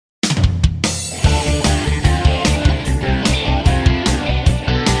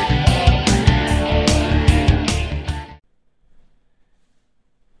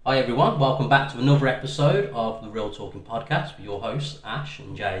Hi everyone, welcome back to another episode of the Real Talking Podcast with your hosts Ash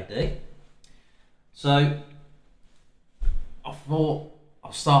and JD. So, I thought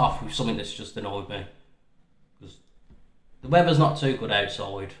I'll start off with something that's just annoyed me. Because the weather's not too good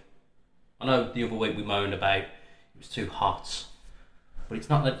outside. I know the other week we moaned about it was too hot, but it's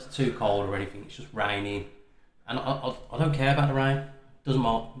not that it's too cold or anything, it's just raining. And I don't care about the rain, doesn't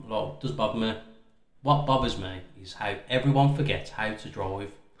bother me. What bothers me is how everyone forgets how to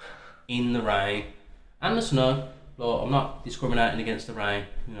drive in the rain and the snow. Like, I'm not discriminating against the rain,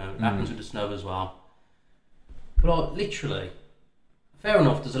 it happens with the snow as well. But literally, fair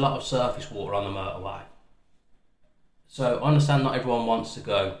enough, there's a lot of surface water on the motorway. So I understand not everyone wants to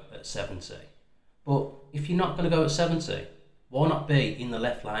go at 70. But if you're not going to go at 70, why not be in the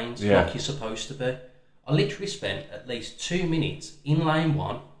left lanes like you're supposed to be? I literally spent at least 2 minutes in lane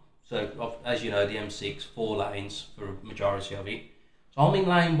 1. So as you know, the M6, 4 lanes for a majority of it. So I'm in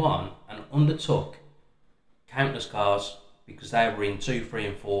lane 1 and undertook countless cars because they were in 2, 3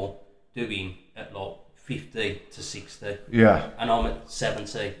 and 4 doing at like 50 to 60. Yeah. And I'm at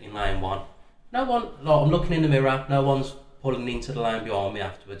 70 in lane 1. No one, I'm looking in the mirror, no one's pulling into the lane behind me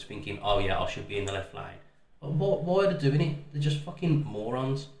afterwards thinking, oh yeah, I should be in the left lane. But why are they doing it? They're just fucking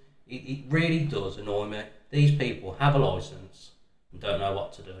morons. It really does annoy me. These people have a licence and don't know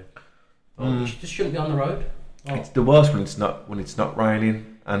what to do. You just shouldn't be on the road. Oh. It's the worst when it's not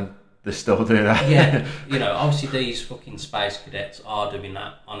raining and they still do that. Yeah, obviously these fucking space cadets are doing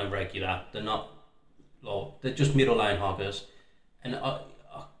that on a regular. They're not, they're just middle lane hoggers. And I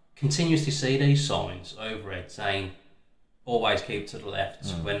continuously see these signs overhead saying, always keep to the left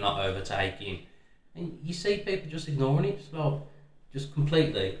when not overtaking. And you see people just ignoring it, just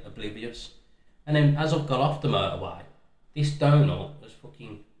completely oblivious. And then as I've got off the motorway, this donut has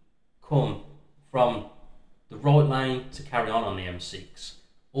fucking come from the right lane to carry on the M6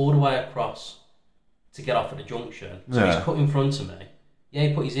 all the way across to get off at the junction. So he's cut in front of me. Yeah,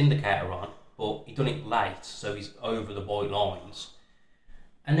 he put his indicator on, but he done it late, so he's over the white lines.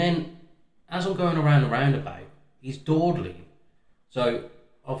 And then as I'm going around the roundabout, he's dawdling. So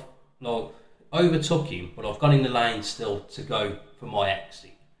I've overtook him, but I've gone in the lane still to go for my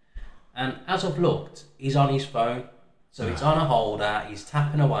exit. And as I've looked, he's on his phone. So it's on a holder, he's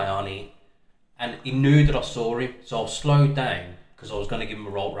tapping away on it, and he knew that I saw him, so I've slowed down because I was going to give him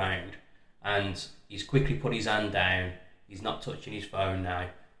a roll round, and he's quickly put his hand down, he's not touching his phone now,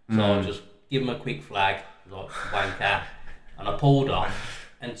 so I'll just give him a quick flag, like wanker, and I pulled off,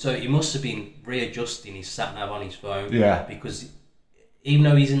 and so he must have been readjusting his sat-nav on his phone, because even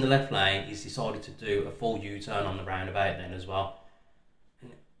though he's in the left lane, he's decided to do a full U-turn on the roundabout then as well.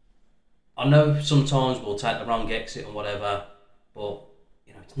 I know sometimes we'll take the wrong exit and whatever, but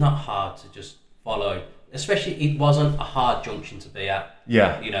it's not hard to just follow. Especially, it wasn't a hard junction to be at.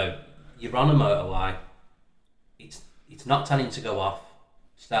 Yeah. You're on a motorway. It's not telling you to go off.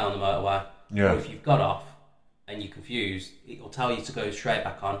 Stay on the motorway. Yeah. Or if you've got off and you're confused, it'll tell you to go straight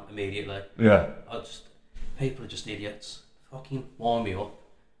back on immediately. Yeah. People are just idiots. Fucking wind me up.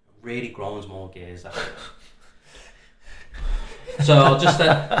 It really grinds more gears. That. So I'll just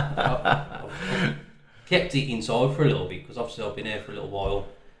kept it inside for a little bit because obviously I've been here for a little while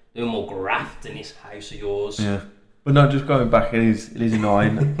doing more graft in this house of yours. Yeah, but no, just going back, it is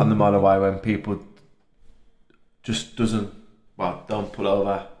annoying on the motorway when people just don't pull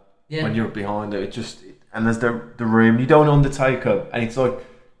over when you're behind it. And there's the room you don't undertake up, and it's like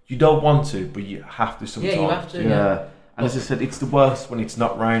you don't want to, but you have to sometimes. Yeah, you have to. Yeah. And as I said, it's the worst when it's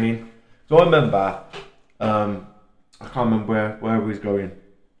not raining. So I remember. I can't remember where we was going,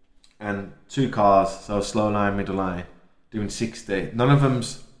 and 2 cars, so slow lane, middle lane, doing 60. None of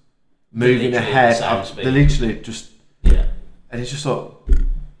them's moving ahead. They're literally just and it's just like,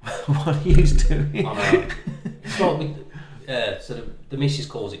 what are you doing? I know. It's like with, the missus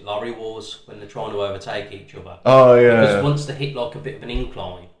calls it lorry wars when they're trying to overtake each other. Oh yeah. Because once they hit like a bit of an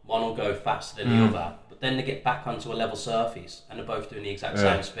incline, one will go faster than the other, but then they get back onto a level surface and they're both doing the exact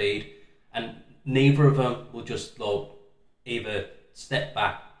same speed, and neither of them will just either step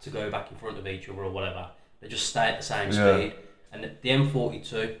back to go back in front of each other or whatever. They just stay at the same speed. And the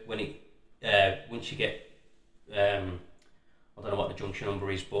M42, once you get, I don't know what the junction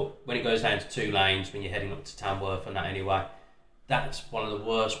number is, but when it goes down to 2 lanes when you're heading up to Tamworth and that anyway, that's one of the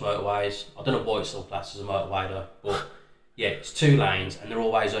worst motorways. I don't know why it's still classed as a motorway though, but yeah, it's 2 lanes and they're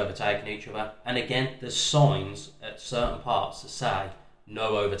always overtaking each other. And again, there's signs at certain parts that say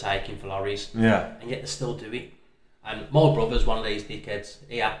no overtaking for lorries. Yeah. And yet they still do it. And my brother's one of these dickheads.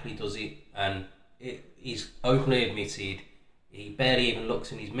 He happily does it, and he's openly admitted he barely even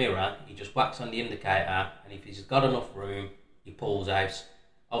looks in his mirror. He just whacks on the indicator, and if he's got enough room, he pulls out.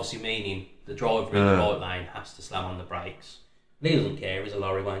 Obviously meaning the driver in the right lane has to slam on the brakes. And he doesn't care, he's a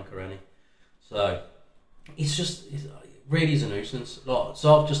lorry wanker, isn't he? So, it really is a nuisance. Like,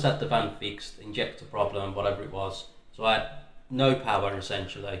 so I've just had the van fixed, injector problem, whatever it was. So I had no power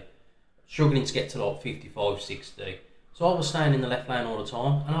essentially, struggling to get to like 55, 60. So I was staying in the left lane all the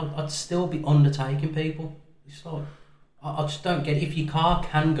time, and I'd still be undertaking people. It's like, I just don't get it. If your car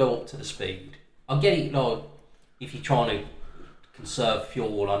can go up to the speed, I get it, like, if you're trying to conserve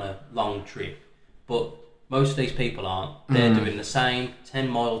fuel on a long trip, but most of these people aren't. They're doing the same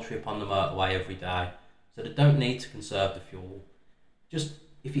 10-mile trip on the motorway every day, so they don't need to conserve the fuel. Just,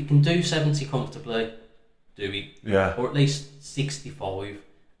 if you can do 70 comfortably, do it. Yeah. Or at least 65,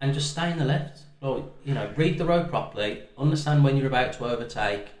 and just stay in the left. Like, you know, read the road properly, understand when you're about to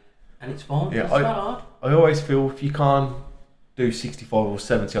overtake, and it's fine. Yeah, it's not hard. I always feel if you can't do 65 or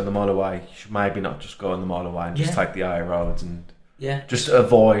 70 on the motorway, you should maybe not just go on the motorway and just take the A roads and just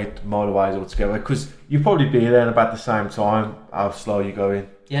avoid motorways altogether, because you'll probably be there in about the same time how slow you're going.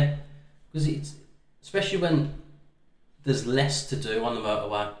 Yeah, because it's, especially when there's less to do on the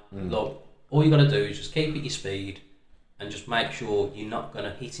motorway, like, all you got to do is just keep at your speed and just make sure you're not going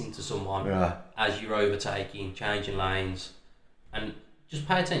to hit into someone as you're overtaking, changing lanes, and just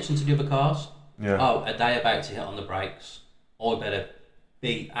pay attention to the other cars. Yeah. Oh, are they about to hit on the brakes? I better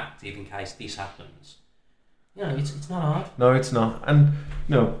be active in case this happens. You know, it's not hard. No, it's not. And,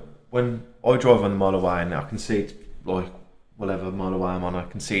 you know, when I drive on the motorway and I can see it's like, whatever motorway I'm on, I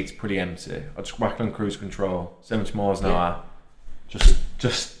can see it's pretty empty. I just whack on cruise control, 70 miles an hour.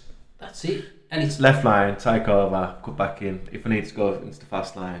 Just that's it. And it's left lane, take over, cut back in. If I need to go into the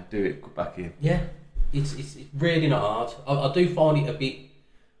fast lane, do it, cut back in. Yeah, it's really not hard. I do find it a bit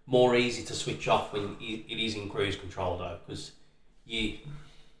more easy to switch off when it is in cruise control though, because you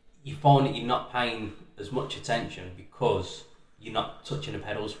find that you're not paying as much attention because you're not touching the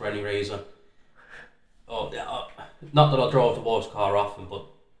pedals for any reason. Not that I drive the wife's car often, but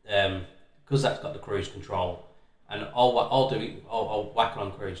because that's got the cruise control, and I'll do it. I'll whack it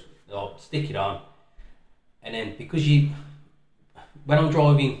on cruise. I'll stick it on, and then because when I'm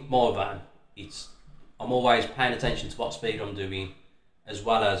driving my van, I'm always paying attention to what speed I'm doing, as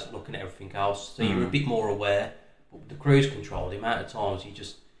well as looking at everything else. So you're a bit more aware. But with the cruise control, the amount of times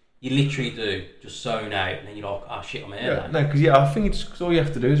you literally do just zone out, and then you're like, oh shit, I'm here. Yeah, no, because I think it's cause all you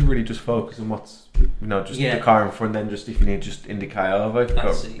have to do is really just focus on what's, just the car in front, and then just if you need, just indicate over.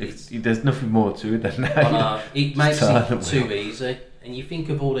 There's nothing more to it than that. It makes it too easy. And you think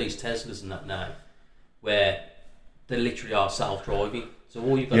of all these Teslas and that now, where they literally are self-driving. So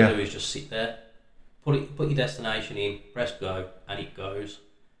all you've got to do is just sit there, put your destination in, press go, and it goes.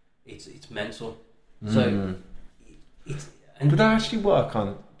 It's mental. So do they actually work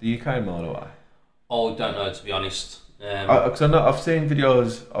on the UK motorway? I don't know, to be honest. Because I know I've seen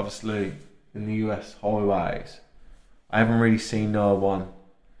videos, obviously, in the US highways. I haven't really seen no one,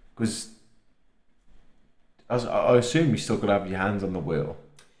 because I assume you still got to have your hands on the wheel.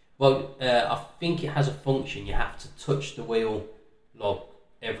 Well, I think it has a function. You have to touch the wheel like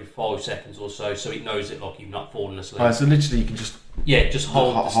every 5 seconds or so it knows that like you've not fallen asleep. So literally you can just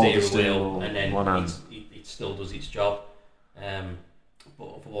hold the steering wheel, and then it still does its job. But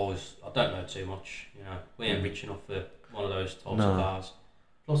otherwise, I don't know too much. You know, we ain't rich enough for one of those types of cars.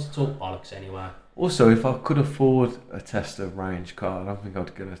 Plus, it's all bollocks anyway. Also, if I could afford a Tesla range car, I don't think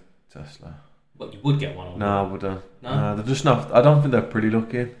I'd get a Tesla. But you would get one. No, I wouldn't. No, they're just not. I don't think they're pretty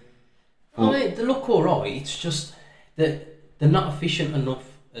looking. Well, they look alright. It's just that they're not efficient enough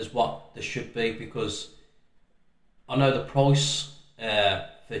as what they should be, because I know the price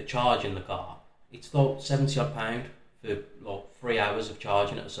for charging the car. It's like £70 odd for like 3 hours of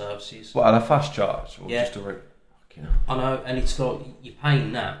charging at the services. What, at a fast charge? Or just a I know, and it's like you're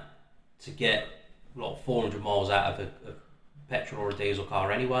paying that to get like 400 miles out of a petrol or a diesel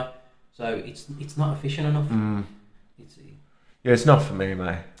car anyway. So it's not efficient enough. It's not for me,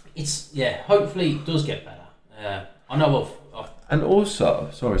 mate. Hopefully it does get better. I know of. And also,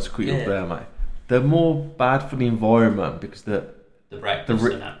 sorry to cut you off there, mate. They're more bad for the environment because the breakfast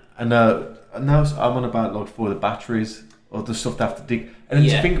and that. And now I'm on about like for the batteries or the stuff they have to dig. And then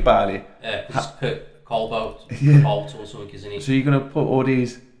to think about it, because cobalt or something, isn't it? So you're gonna put all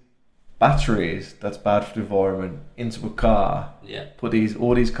these batteries that's bad for the environment into a car. Yeah. Put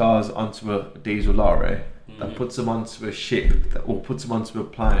all these cars onto a diesel lorry. That puts them onto a ship, or puts them onto a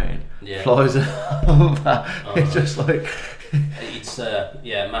plane, flies over. It's just like it's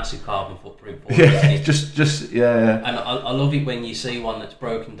massive carbon footprint. For And I love it when you see one that's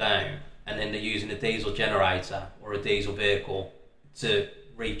broken down, and then they're using a diesel generator or a diesel vehicle to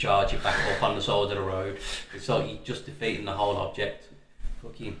recharge it back up on the side of the road. It's like you're just defeating the whole object.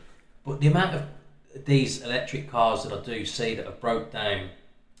 fucking. But the amount of these electric cars that I do see that are broke down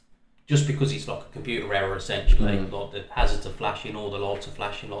just because it's like a computer error essentially, like the hazards are flashing, all the lights are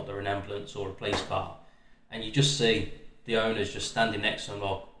flashing like they're an ambulance or a police car, and you just see the owners just standing next to them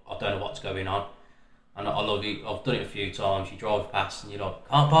like, I don't know what's going on. And I love it. I've done it a few times. You drive past and you're like,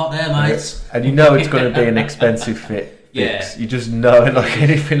 can't park there, mate. And you know it's going to be an expensive fix. Yeah. You just know, like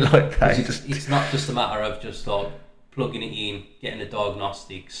anything like that. It's not just a matter of just like plugging it in, getting the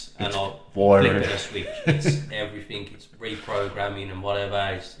diagnostics, and like wiring. flipping a switch. It's everything. It's reprogramming and whatever.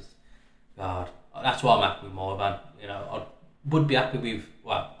 It's just, God, that's why I'm happy with my van. You know, I would be happy with.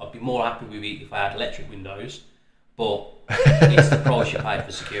 Well, I'd be more happy with it if I had electric windows, but it's the price you pay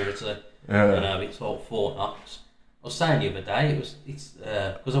for security. Yeah. You know, it's like Fort Knox. I was saying the other day, it's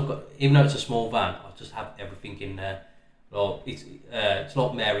because I've got, even though it's a small van, I just have everything in there. Like it's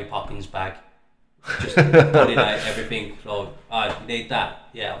like Mary Poppins bag, just putting out everything. Like, oh, you need that?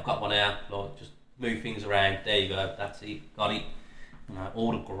 Yeah, I've got one here. Like, just move things around. There you go. That's it. Got it. You know,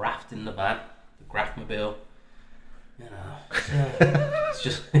 all the graft in the van, the graftmobile. You know, it's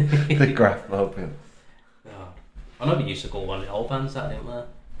just the graftmobile. God. I know they used to call one of the old vans that, didn't they?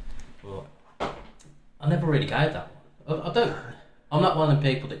 But I never really gave that one. I'm not one of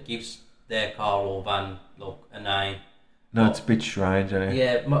the people that gives their car or van a name. No, it's a bit strange, isn't it?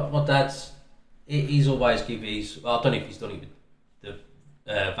 Yeah, my dad's, he's always give his, well, I don't know if he's done it with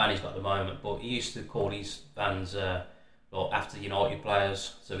the van he's got at the moment, but he used to call his vans after United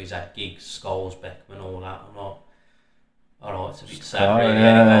players, so he's had Giggs, Scholes, Beckman, all that. I'm like, alright, it's a bit sad, really.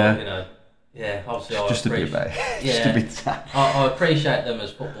 Yeah. You know, yeah, obviously Just a bit, mate. Yeah, just a bit sad. I appreciate them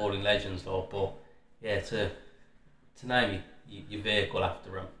as footballing legends, though, but yeah, to name your vehicle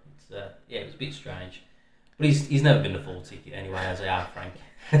after him, it's it was a bit strange. But he's never been the full ticket anyway, as I have, Frank.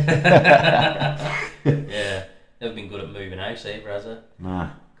 Yeah, never been good at moving house either, has he? Nah.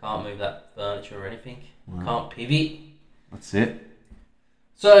 Can't move that furniture or anything. Nah. Can't pivot. That's it.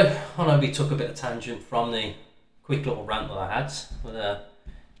 So I know we took a bit of tangent from the quick little rant that I had, but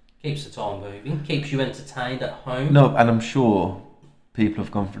keeps the time moving, keeps you entertained at home. No, and I'm sure people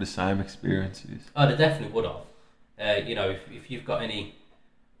have gone through the same experiences. Oh, they definitely would have. You know, if you've got any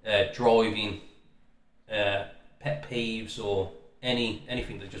driving pet peeves or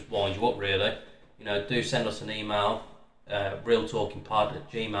anything that just winds you up, really, you know, do send us an email,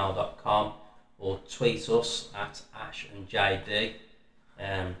 realtalkingpod@gmail.com, or tweet us at Ash and JD,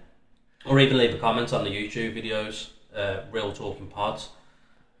 or even leave a comment on the YouTube videos, Real Talking Pods.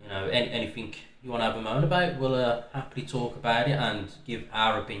 You know, anything you want to have a moan about, we'll happily talk about it and give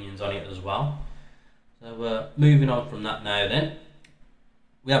our opinions on it as well. So moving on from that now then.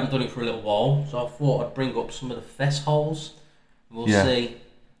 We haven't done it for a little while, so I thought I'd bring up some of the fest holes. We'll see.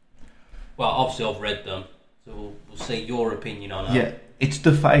 Well, obviously I've read them, so we'll see your opinion on it. Yeah, it's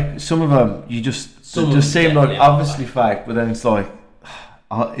the fake. Some of them, they just seem like obviously fake, but then it's like,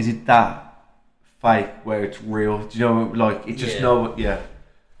 is it that fake where it's real? Do you know, like, it just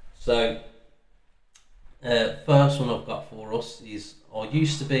So, first one I've got for us is, I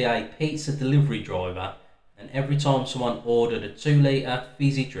used to be a pizza delivery driver, and every time someone ordered a 2 litre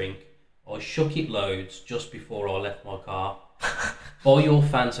fizzy drink, I shook it loads just before I left my car. Buy your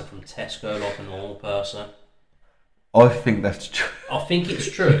Fanta from Tesco like a normal person. I think that's true. I think it's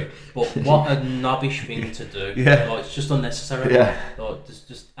true, but what a knobbish thing to do. Yeah. Like, it's just unnecessary. Yeah. Like, there's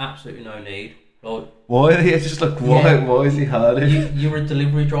just absolutely no need. Like, why? It's just like, why is he hurting? You're a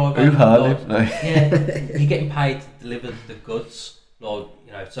delivery driver. Who hurt him? No. Yeah, you're getting paid to deliver the goods, like,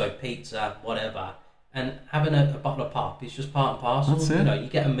 you know, so pizza, whatever. And having a bottle of pop is just part and parcel. That's it. You know, you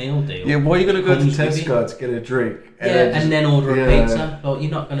get a meal deal. Yeah, why are you going to go to Comes with Tesco to get a drink? And then order a pizza. Like,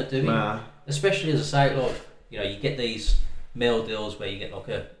 you're not going to do Nah. it. Especially, as I say, like, you know, you get these meal deals where you get like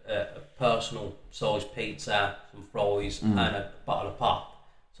a personal sized pizza, some fries, and a bottle of pop.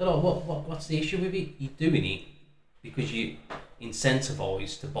 So like, what's the issue with it? You're doing it because you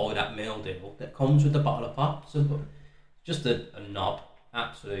incentivised to buy that meal deal that comes with the bottle of pop. So just a knob,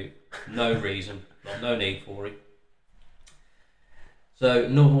 absolute no reason, no need for it. So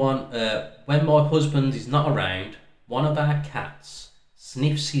another one, when my husband is not around, one of our cats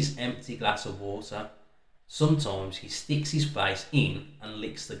sniffs his empty glass of water. Sometimes he sticks his face in and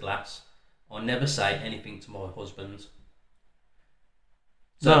licks the glass. I never say anything to my husband.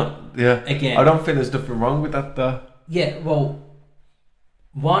 So, again, I don't think there's nothing wrong with that though. Yeah, well,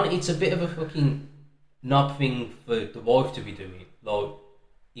 one, it's a bit of a fucking knob thing for the wife to be doing. Like,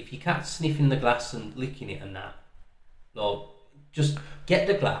 if your cat's sniffing the glass and licking it and that, like, just get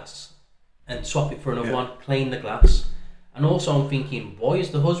the glass and swap it for another one, clean the glass. And also I'm thinking, why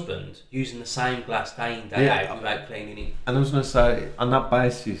is the husband using the same glass day in, day Yeah. out without cleaning it? And I was going to say, on that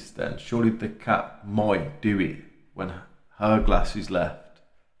basis, then surely the cat might do it when her glass is left.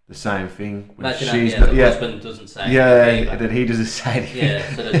 The same thing when Imagine she's that, not. the Yeah, husband doesn't say yeah, anything either. that he doesn't say anything.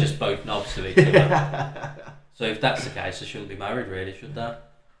 Yeah, so they're just both knobs to each other. So if that's the case, they shouldn't be married, really, should they?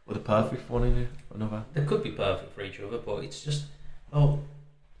 Or the perfect one in it, another. They could be perfect for each other, but it's just, I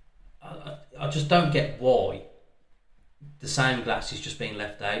just don't get why the same glass is just being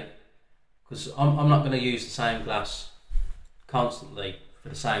left out. Because I'm not going to use the same glass constantly for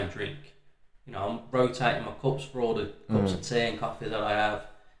the same drink. You know, I'm rotating my cups for all the cups of tea and coffee that I have.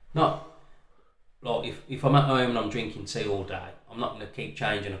 Not like if I'm at home and I'm drinking tea all day, I'm not going to keep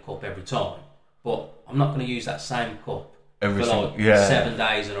changing a cup every time. But I'm not going to use that same cup for like 7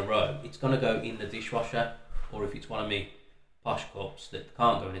 days in a row. It's going to go in the dishwasher, or if it's one of me posh cups that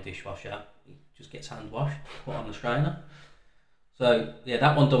can't go in the dishwasher, it just gets hand washed, put on the strainer. So yeah,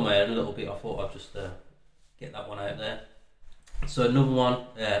 that one done my head a little bit. I thought I'd just get that one out there. So another one,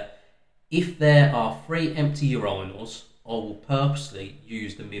 if there are 3 empty urinals, I will purposely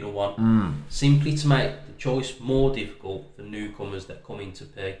use the middle one, simply to make the choice more difficult for newcomers that come into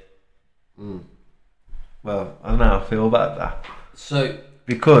pee. Well, I don't know how I feel about that. So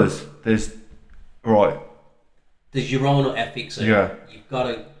because there's urinal ethics. Yeah. You've got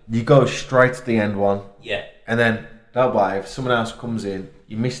to. You go straight to the end one. Yeah. And then that way, if someone else comes in,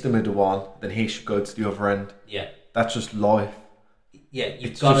 you miss the middle one, then he should go to the other end. Yeah. That's just life. Yeah,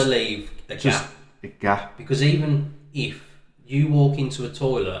 you've got to leave a Just gap. a gap. Because even if you walk into a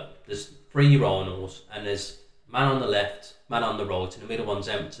toilet, there's 3 urinals and there's man on the left, man on the right, and the middle one's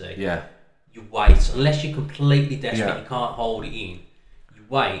empty. Yeah. You wait, unless you're completely desperate, Yeah. you can't hold it in. You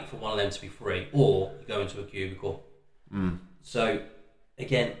wait for one of them to be free, or you go into a cubicle. So,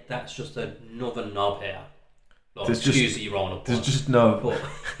 again, that's just another knob here. Like, There's excuse just- the urinal. There's pun, just no. but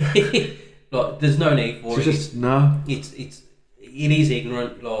like, there's no need for There's it. just no. It is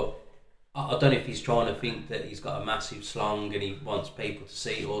ignorant. Like, I don't know if he's trying to think that he's got a massive slong and he wants people to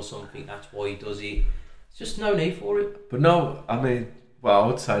see it or something. That's why he does it. There's just no need for it. But no, I mean, well, I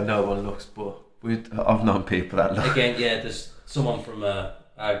would say no one looks, but I've known people that look. Again, yeah, there's someone from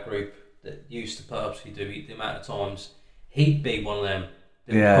our group that used to purposely do it. The amount of times he'd be one of them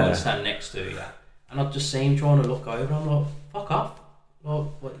that would come and stand next to you, and I'd just see him trying to look over. I'm like, fuck off! Like,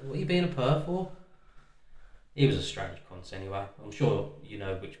 what are you being a perv for? He was a strange cunt anyway. I'm sure you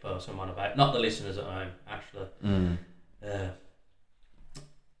know which person I'm on about. Not the listeners at home, actually.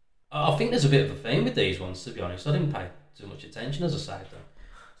 I think there's a bit of a theme with these ones, to be honest. I didn't pay too much attention as I saved them.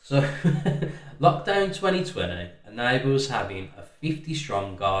 So, lockdown 2020, a neighbour was having a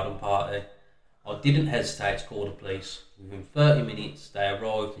 50-strong garden party. I didn't hesitate to call the police. Within 30 minutes, they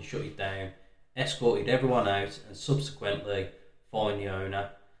arrived and shut it down, escorted everyone out, and subsequently fined the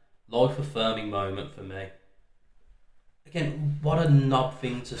owner. Life-affirming moment for me. Again, what a knob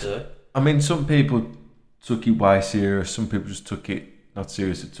thing to do. I mean, some people took it way serious. Some people just took it not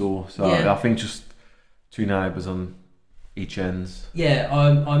serious at all. So Yeah. I think just 2 neighbours on each ends. Yeah,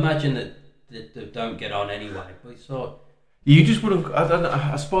 I imagine that they don't get on anyway. But it's like, You just would have. I don't know.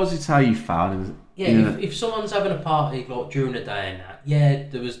 I suppose it's how you found it. yeah, if someone's having a party like during the day and that, yeah,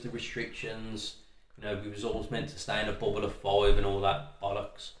 there was the restrictions. You know, we was always meant to stay in a bubble of 5 and all that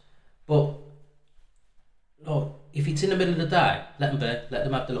bollocks. But like, if it's in the middle of the day, let them be. Let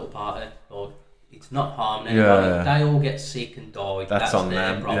them have the little party. Like, it's not harming anyone. Yeah. If they all get sick and die, that's on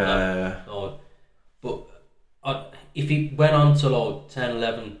their them. problem. Yeah. Like, but if it went on to like 10,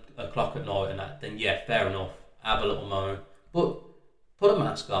 11 o'clock at night and that, then yeah, fair enough. Have a little moan. But put a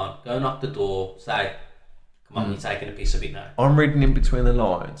mask on, go knock the door, say, come on, you're taking a piece of it now. I'm reading in between the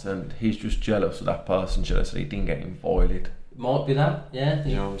lines, and he's just jealous of that person, jealous that he didn't get invited. Might be that, yeah.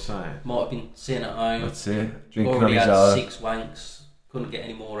 You know what I'm saying? Might have been sitting at home, That's it. Drinking already on his had own. 6 wanks, couldn't get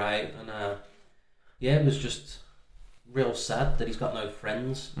any more out, and yeah, it was just real sad that he's got no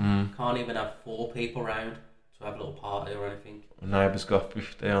friends. Can't even have 4 people around to have a little party or anything. A neighbour's got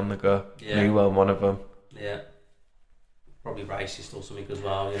 50 on the go. Yeah. Me, well, one of them. Yeah. Probably racist or something as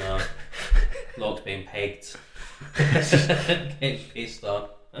well, you know. Likes being pegged. Getting pissed on.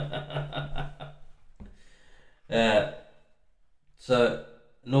 So,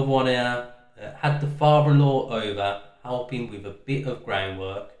 another one here. Had the father-in-law over, helping with a bit of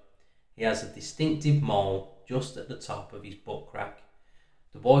groundwork. He has a distinctive mole just at the top of his butt crack.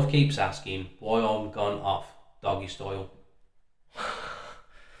 The wife keeps asking why I'm gone off doggy style.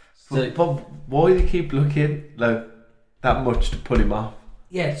 So, But why do you keep looking like that much to pull him off?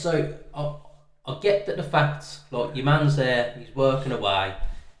 yeah, so I get that the fact, like, your man's there, he's working away,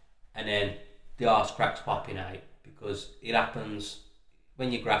 and then the arse crack's popping out. because it happens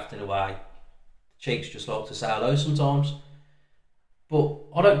when you're grafting away. Cheeks just like to say hello sometimes. But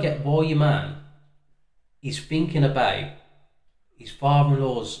I don't get why your man is thinking about his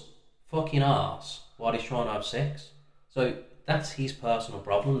father-in-law's fucking arse while he's trying to have sex. So that's his personal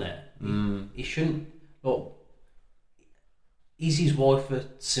problem there. He shouldn't. Look, is his wife a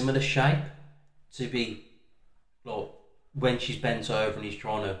similar shape to be, like, when she's bent over and he's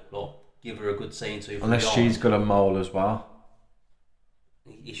trying to, like, give her a good scene to? Unless she's got a mole as well.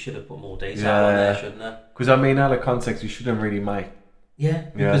 He should have put more detail on there, shouldn't he? Because I mean, out of context, you shouldn't really make. Yeah,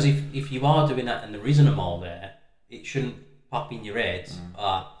 because if you are doing that and there isn't a mole there, it shouldn't pop in your head.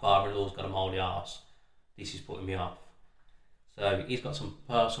 Father-in-law's got a moldy arse. This is putting me off. So he's got some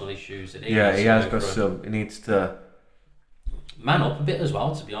personal issues that he needs he to has go got through. some. He needs to Man up a bit as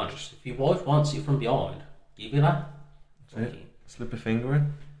well, to be honest. If your wife wants it from behind, give you that. slip a finger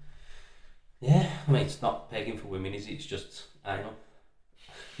in. Yeah, I mean, it's not pegging for women, is it? It's just anal.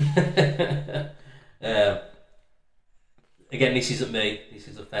 Again, this isn't me. This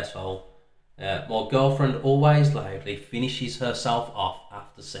is a festhole. My girlfriend always loudly finishes herself off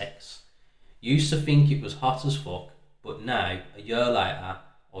after sex. Used to think it was hot as fuck, but now, a year later,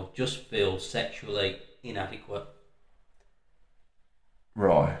 I just feel sexually inadequate.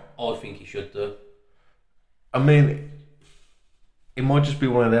 Right. I think you should do. I mean, it might just be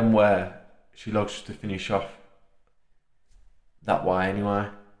one of them where she likes to finish off that way anyway.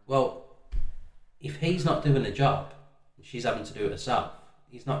 Well, if he's not doing the job, and she's having to do it herself,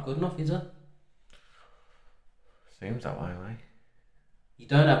 he's not good enough, is he? Seems that way, mate. You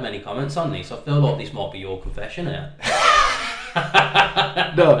don't have many comments on this. I feel like this might be your confession here.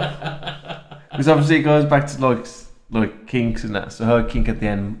 No, because obviously it goes back to like kinks and that. So her kink at the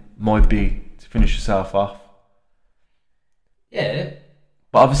end might be to finish herself off. Yeah.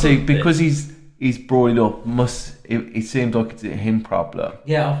 But obviously because he's brought it up, it seems like it's a him problem.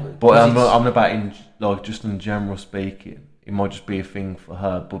 Yeah. But I'm about in just in general speaking, it might just be a thing for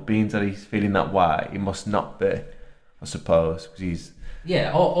her. But being that he's feeling that way, it must not be, I suppose, because he's.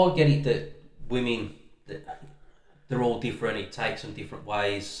 Yeah, I get it that women, they're all different. It takes them different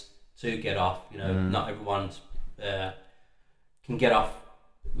ways to get off. You know, not everyone's can get off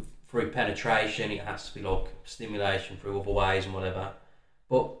through penetration. It has to be like stimulation through other ways and whatever.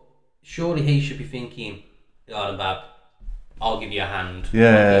 But surely he should be thinking, "Oh, bab, I'll give you a hand."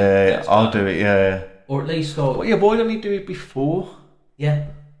 Yeah, I'll do it. Yeah. Or at least like. Well, yeah, why don't you do it before? Yeah.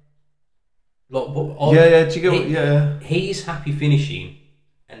 Like, Do you get yeah. He's happy finishing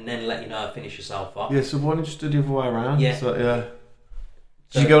and then letting her finish herself off. Yeah, so why don't you just do the other way around? Yeah. So, yeah.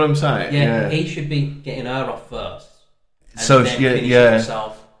 Do you get what I'm saying? Yeah, he should be getting her off first. And so then finishing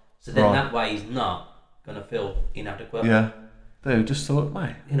himself. So then that way he's not going to feel inadequate. Yeah. Dude, just thought,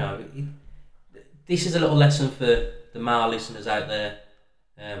 mate. You know, this is a little lesson for the male listeners out there.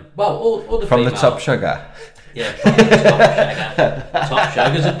 All the From female. the top sugar. Yeah, from the top sugar. Top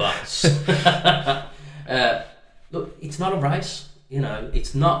sugar's a boss. Look, it's not a race. You know,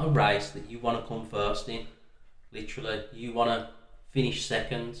 it's not a race that you want to come first in. Literally, you want to finish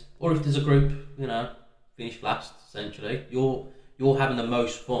second, or if there's a group, you know, finish last. Essentially, you're having the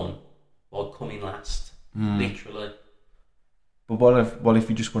most fun by coming last. Literally. But what if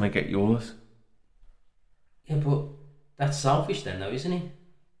you just want to get yours? Yeah, but that's selfish then, though, isn't it?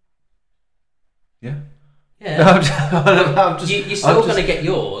 Yeah. Yeah. I'm just, you're still going to get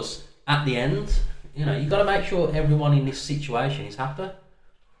yours at the end. You know, you've got to make sure everyone in this situation is happy.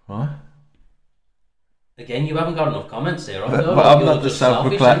 Right. Again, you haven't got enough comments here. But I'm not the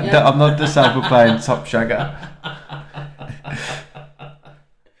self-proclaimed. I'm not the self-proclaimed top shagger.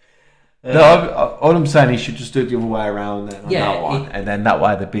 No, all I'm saying is you should just do it the other way around then on that one, and then that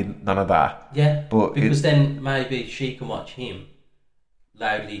way there'd be none of that. Yeah, but because then maybe she can watch him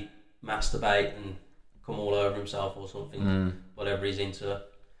loudly masturbate and come all over himself or something, whatever he's into.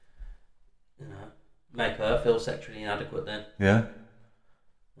 You know, make her feel sexually inadequate then. Yeah.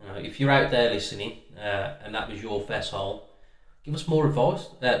 You know, if you're out there listening and that was your fess hole, give us more advice.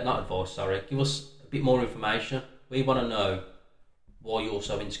 Not advice, sorry. Give us a bit more information. We want to know why you're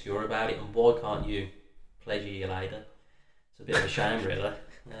so insecure about it and why can't you pleasure your lady. It's a bit of a shame, really.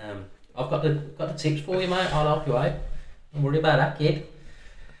 I've got the tips for you, mate. I'll help you out. Don't worry about that, kid.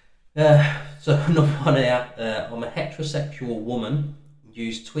 So another one here. I'm a heterosexual woman.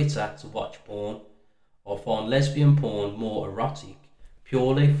 Use Twitter to watch porn. I find lesbian porn more erotic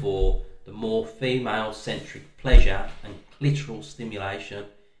purely for the more female-centric pleasure and clitoral stimulation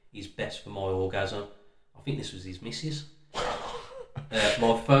is best for my orgasm. I think this was his missus.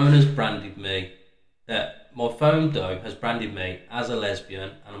 My phone has branded me. My phone though has branded me as a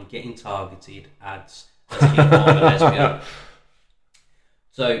lesbian, and I'm getting targeted ads as if I'm a lesbian.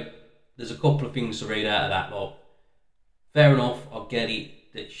 So there's a couple of things to read out of that. Like, fair enough, I get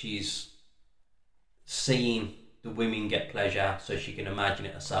it that she's seeing the women get pleasure so she can imagine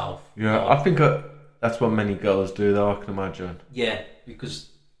it herself. Yeah, I think that's what many girls do, though, I can imagine. Yeah, because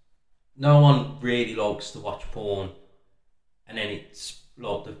no one really likes to watch porn and then it's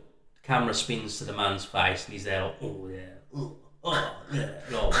like the camera spins to the man's face and he's there like, oh yeah, oh yeah,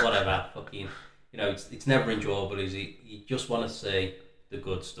 like, whatever, fucking, you know, it's never enjoyable, is it? You just want to see the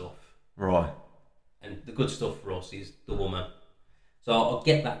good stuff. Right. And the good stuff for us is the woman. So I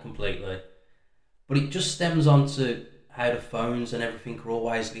get that completely. But it just stems on to how the phones and everything are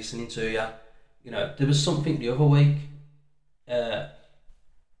always listening to you. You know, there was something the other week.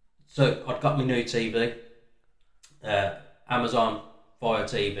 So I'd got my new TV, Amazon Fire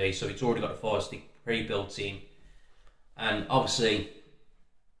TV, so it's already got a Fire Stick pre-built in. And obviously,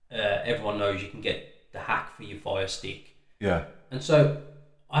 everyone knows you can get the hack for your Fire Stick. Yeah. And so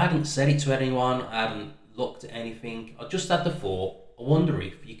I hadn't said it to anyone, I hadn't looked at anything. I just had the thought, I wonder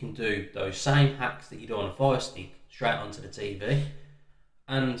if you can do those same hacks that you do on a Fire Stick straight onto the TV.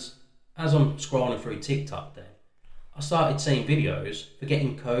 And as I'm scrolling through TikTok then, I started seeing videos for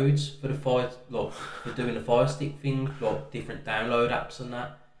getting codes for the fire, like for doing the Fire Stick thing, like different download apps and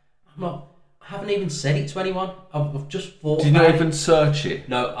that. I'm like, I haven't even said it to anyone. I've just thought. Did you not even search it?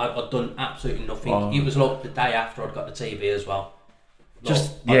 No, I've done absolutely nothing. Oh. It was like the day after I'd got the TV as well. Like,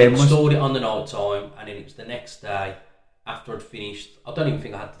 I it installed it on the night time, and then it was the next day after I'd finished. I don't even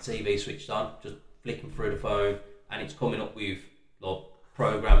think I had the TV switched on. Just flicking through the phone, and it's coming up with like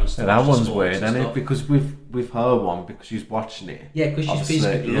programs. Yeah, that one's weird, isn't it? Because with her one, because she's watching it. Yeah, because she's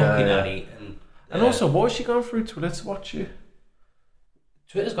physically looking at it, and also, why is she going through Twitter to watch it?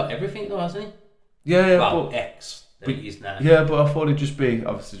 Twitter's got everything though, hasn't it? Yeah, well, but X that it is now. Yeah, but I thought it'd just be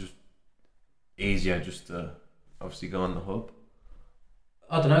obviously just easier just to obviously go on the hub.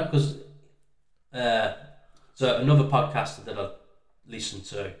 I don't know, because so another podcaster that I listen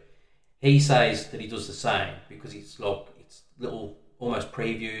to, he says that he does the same because it's little almost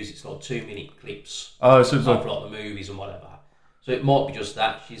previews. It's like 2-minute clips. Oh, so it's of like the movies and whatever. So it might be just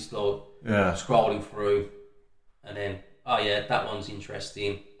that she's like scrolling through, and then oh yeah, that one's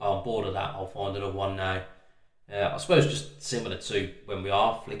interesting. Oh, I'm bored of that. I'll find another one now. I suppose just similar to when we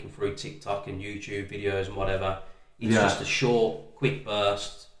are flicking through TikTok and YouTube videos and whatever. It's just a short, quick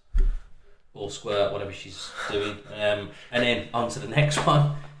burst or squirt, whatever she's doing, and then on to the next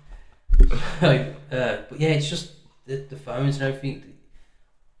one. But yeah, it's just the phones and everything.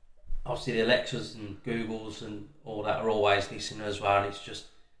 Obviously, the Alexas and Googles and all that are always listening as well, and it's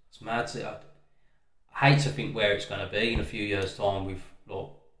mad. I hate to think where it's going to be in a few years' time. With like,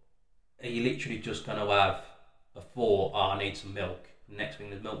 are you literally just going to have a thought? Oh, I need some milk. The next thing,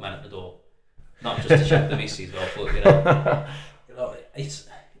 there's milkman at the door. Not just to check the missus, but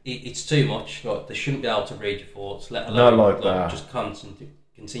it's too much. Like, they shouldn't be able to read your thoughts, let alone just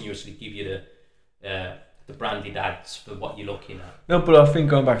continuously give you the branded ads for what you're looking at. No, but I think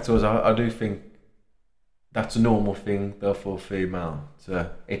going back to us, I do think that's a normal thing though for a female. So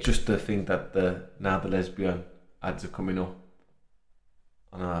it's just the thing that now the lesbian ads are coming up.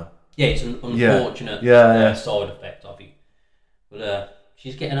 Yeah, it's an unfortunate side effect of it. But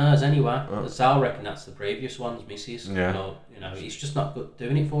she's getting hers anyway. So I reckon that's the previous one's missus. Yeah. You know, he's just not good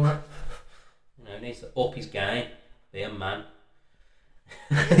doing it for her. You know, he needs to up his game, be a man.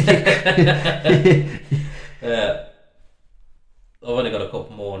 I've only got a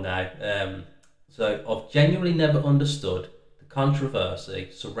couple more now. So I've genuinely never understood the controversy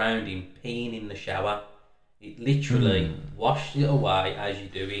surrounding peeing in the shower. It literally washes it away as you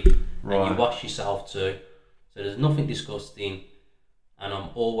do it, and you wash yourself too. So there's nothing disgusting, and I'm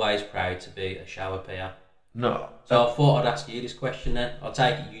always proud to be a shower peer. No. So I thought I'd ask you this question then. I'll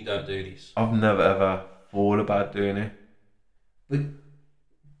take it you don't do this. I've never ever thought about doing it. But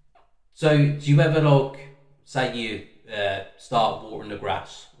so do you ever say you start watering the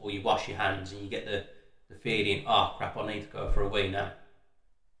grass, or you wash your hands and you get the feeling, oh crap, I need to go for a wee now?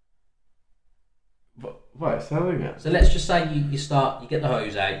 Wait, say that again. So let's just say you get the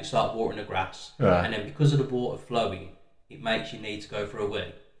hose out, you start watering the grass, and then because of the water flowing, it makes you need to go for a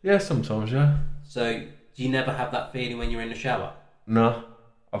wee. Yeah, sometimes, yeah. So do you never have that feeling when you're in the shower? No,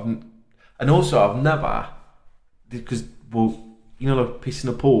 and also I've never, because you know, like pissing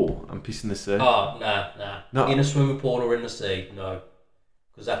a pool and pissing the sea. Oh no. In a swimming pool or in the sea, no,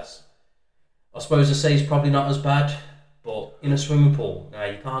 because I suppose the sea's probably not as bad. But in a swimming pool, no,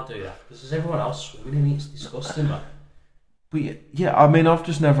 you can't do that because there's everyone else swimming in it. It's disgusting, man. But yeah, I mean, I've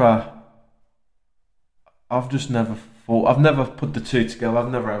just never thought. I've never put the two together.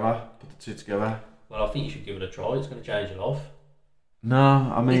 I've never ever put the two together. well, I think you should give it a try. It's going to change your life. No,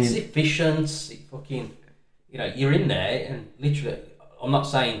 I mean... It's efficient. It fucking... You know, you're in there and literally... I'm not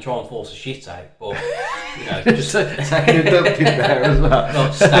saying try and force a shit out, but, you know, just... taking a dump in there as well.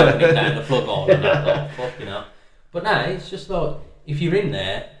 Not stabbing it down the plug hole and that, like, fucking hell. But no, it's just like, if you're in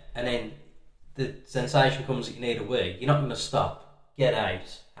there and then the sensation comes that you need a wee, you're not going to stop, get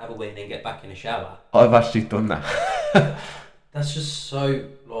out, have a wee and then get back in the shower. I've actually done that. That's just so,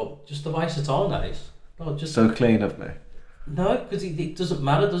 like, just a waste of time, that is. Like, just... So clean of me. No, because it doesn't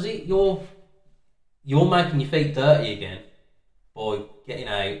matter, does it? You're making your feet dirty again by getting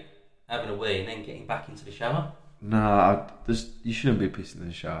out, having a wee, and then getting back into the shower. No, you shouldn't be pissing in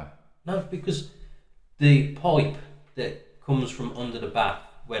the shower. No, because the pipe that comes from under the bath,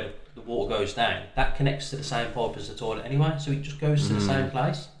 where the water goes down, that connects to the same pipe as the toilet anyway, so it just goes to the same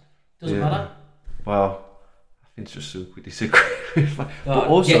place. Doesn't matter. Well, I think it's just so we disagree. But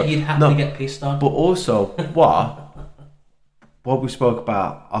also, you'd have to get pissed on. But also, what we spoke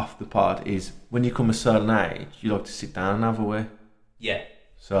about off the pod is when you come a certain age, you like to sit down and have a wee. Yeah.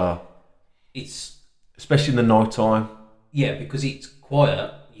 So it's especially in the night time. Yeah, because it's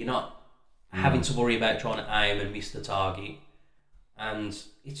quiet. You're not having to worry about trying to aim and miss the target, and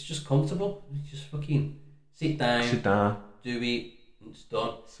it's just comfortable. You just fucking sit down, do it, and it's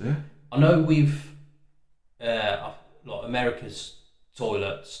done. See? I know with like America's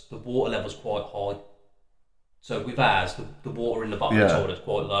toilets, the water level's quite high. So with ours, the water in the bottom of the toilet's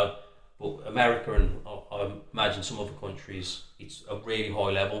quite low. But America and I imagine some other countries, it's a really high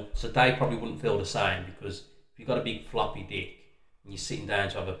level. So they probably wouldn't feel the same, because if you've got a big floppy dick and you're sitting down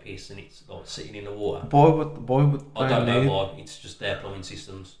to have a piss and it's like sitting in the water. Boy would I don't know why. It's just their plumbing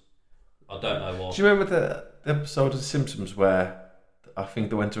systems. I don't know why. Do you remember the episode of The Simpsons where I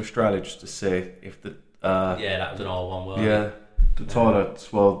think they went to Australia just to see if the... yeah, that was an old one, wasn't it? The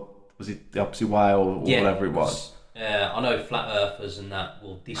toilets, well, was it the opposite way or whatever it was? I know flat earthers and that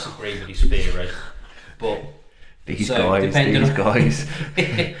will disagree with his theory, but these guys. Depending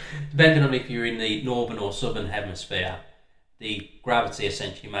on if you're in the northern or southern hemisphere, the gravity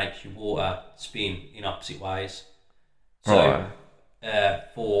essentially makes your water spin in opposite ways. So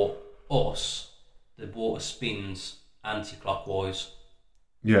for us, the water spins anti-clockwise.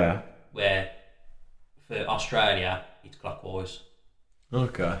 Yeah. Where for Australia, it's clockwise.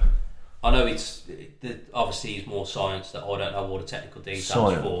 Okay. I know obviously it's more science that I don't know all the technical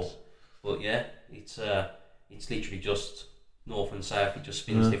details for, but yeah, it's literally just north and south. It just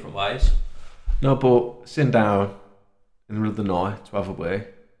spins different ways. No, but sitting down in the middle of the night to have a wee,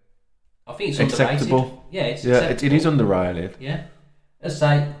 I think it's acceptable. Underrated. Yeah, it's acceptable. It is underrated. Yeah, as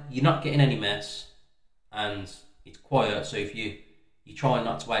I say, you're not getting any mess, and it's quiet. So if you try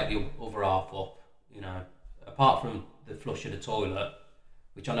not to wake the other half up, you know, apart from the flush of the toilet,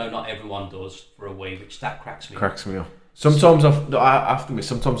 which I know not everyone does for a wee, which that cracks me up. Sometimes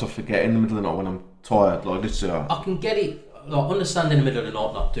sometimes I forget in the middle of the night when I'm tired, like literally. I can get it, like, understand in the middle of the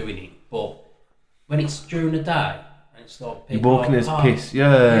night not doing it, but when it's during the day and it's like you're walking as piss,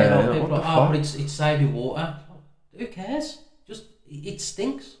 but it's saving water. Who cares? Just it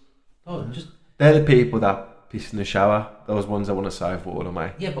stinks. They're the people that piss in the shower. Those ones that want to save water,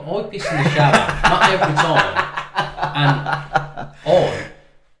 mate. Yeah, but I piss in the shower not every time, and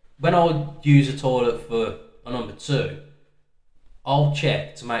when I use a toilet for a number 2, I'll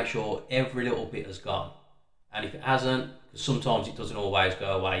check to make sure every little bit has gone. And if it hasn't, because sometimes it doesn't always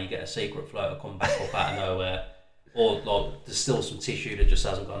go away, you get a secret floater come back up out of nowhere, or like there's still some tissue that just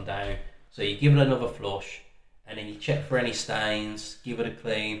hasn't gone down. So you give it another flush, and then you check for any stains, give it a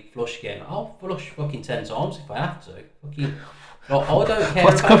clean, flush again. I'll flush fucking 10 times if I have to. Fucking, like, I don't care.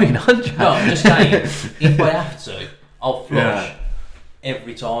 What's going on, Jack? No, I'm just saying, if I have to, I'll flush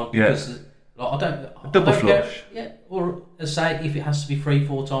every time, because like, I don't double flush. Care. Yeah, or as I say, if it has to be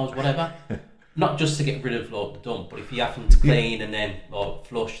 3-4 times, whatever. Not just to get rid of like the dump, but if you happen to clean and then like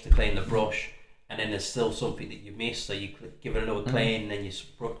flush to clean the brush, and then there's still something that you missed, so you give it another clean and then you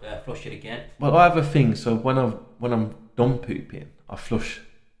flush it again. Well, I have a thing. So when I'm done pooping, I flush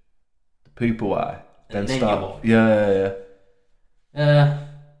the poop away, and then start. Yeah. No,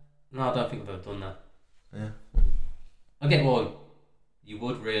 I don't think I've ever done that. Yeah. I get why you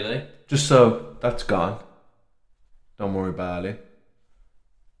would, really. Just so that's gone. Don't worry about it.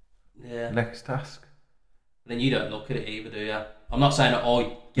 Yeah. Next task. Then you don't look at it either, do you? I'm not saying that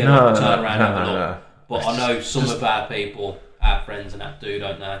I get up and turn around and have a look, but I know some of our people, our friends and that do,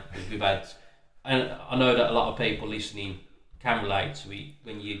 don't they? We've had, and I know that a lot of people listening can relate to it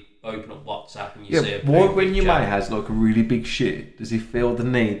when you open up WhatsApp and you see a when your mate has like a really big shit, does he feel the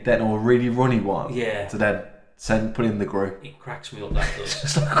need then, or a really runny one, to then put in the group. It cracks me up, that does.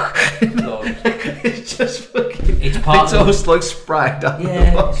 It's just fucking. It's part It's of almost like sprayed on the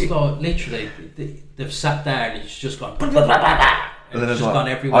yeah, fucking. it's like literally they've sat down and it's just gone and it's just gone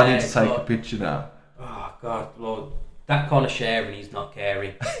everywhere. I need to It's take a like, picture now. oh God, Lord, that kind of sharing is not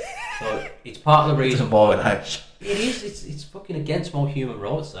caring. So it's part of the It's a reason violation. it is. It's fucking against my human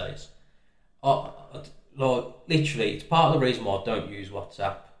rights days. Like literally, it's part of the reason why I don't use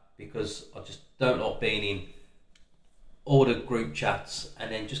WhatsApp, because I just don't like being in all the group chats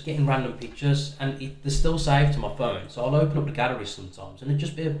and then just getting random pictures, and they're still saved to my phone. So I'll open up the gallery sometimes and it'll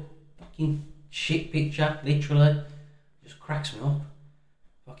just be a fucking shit picture. Literally, it just cracks me up.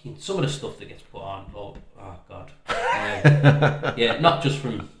 Fucking some of the stuff that gets put on, like, oh God. Yeah, not just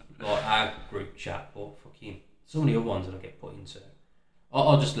from like our group chat, but fucking some of the other ones that I get put into.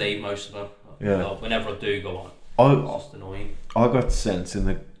 I'll just leave most of them. Yeah. Like, whenever I do go on, it's just annoying. I got sense in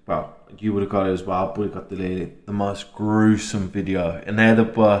the. Well, you would have got it as well, but we got the most gruesome video, and they're the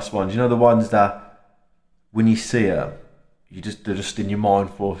worst ones. You know, the ones that when you see them, they're just in your mind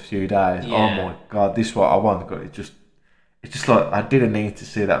for a few days. Yeah. Oh my God, this one I want. It's just like I didn't need to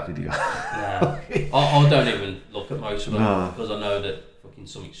see that video. Yeah. I don't even look at most of them No. because I know that fucking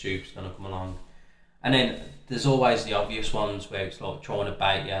something stupid's gonna come along. And then there's always the obvious ones where it's like trying to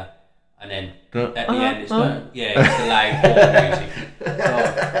bait you, and then at the end it's the loud porn music. So,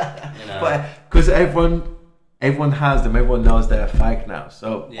 you know. But because everyone has them, everyone knows they're fake now.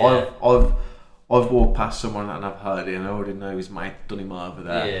 So Yeah. I've walked past someone and I've heard it, and I already know his mate done him over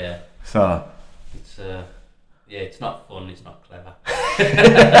there. Yeah. So It's it's not fun. It's not clever.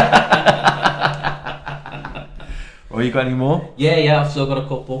 well, you got any more? Yeah. I've still got a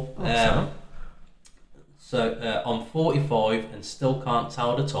couple. So I'm 45 and still can't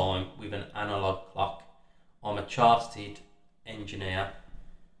tell the time with an analog clock. I'm a chartered engineer.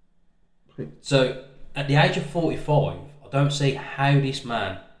 So at the age of 45, I don't see how this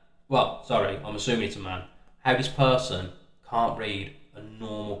man, well, sorry, I'm assuming it's a man, how this person can't read a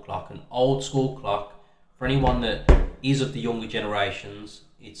normal clock, an old school clock. For anyone that is of the younger generations,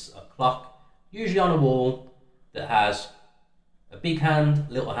 it's a clock usually on a wall that has a big hand,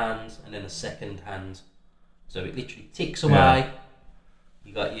 little hand, and then a second hand. So it literally ticks away. Yeah.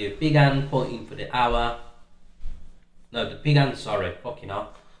 You got your big hand pointing for the hour. No, the big hand, sorry, fucking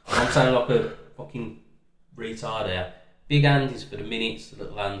hell. I'm sounding like a fucking retard here. Big hand is for the minutes, the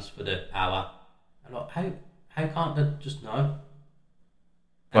little hand's for the hour. And like, how can't they just know?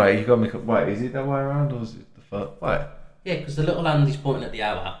 wait, you got me. Wait, is it that way around or is it the first? Wait. Yeah, because the little hand is pointing at the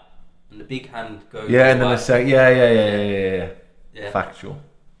hour, and the big hand goes. Yeah, and then away. the second. Yeah. Yeah. Factual.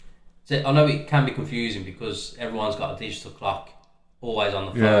 So I know it can be confusing because everyone's got a digital clock always on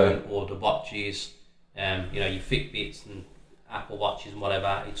the phone, or the watches, you know, your Fitbits and Apple Watches and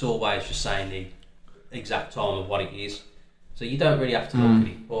whatever. It's always just saying the exact time of what it is. So you don't really have to look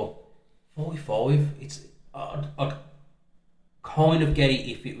at it. But 45, I'd kind of get it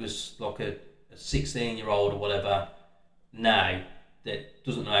if it was like a 16-year-old or whatever now that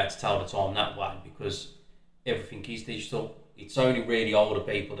doesn't know how to tell the time that way, because everything is digital. It's only really older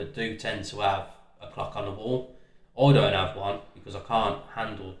people that do tend to have a clock on the wall. I don't have one because I can't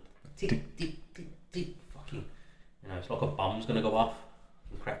handle tick, tick, tick, tick. Fucking, you know, it's like a bomb's going to go off.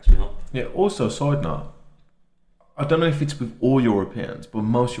 It cracks me up. Yeah. Also, side note. I don't know if it's with all Europeans, but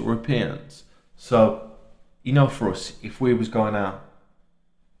most Europeans. So, you know, for us, if we was going out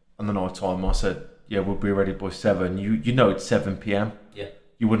on the night time, I said, yeah, we'll be ready by 7. You know it's 7 p.m. Yeah.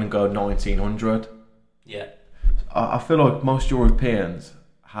 You wouldn't go 1900. Yeah. I feel like most Europeans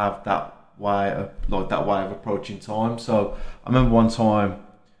have that way of approaching time. So I remember one time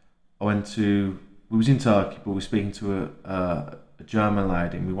we was in Turkey, but we were speaking to a German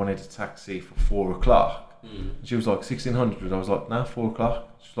lady, and we wanted a taxi for 4 o'clock. And she was like 1600. I was like, nah, 4 o'clock.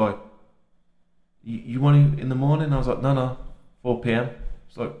 She's like, you want it in the morning? I was like, no, 4 p.m.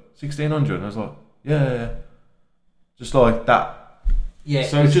 It's like 1600. And I was like, yeah. Just like that. Yeah.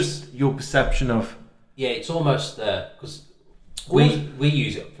 So it's just your perception of. Yeah, it's almost because we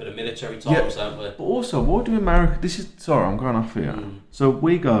use it for the military times, don't we? But also, what do America? Sorry, I'm going off here. So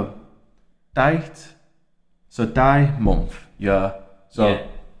we go date, so day, month, year. So, yeah.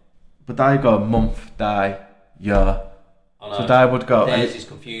 But they go month, day, year. I know. So they would go. Theirs is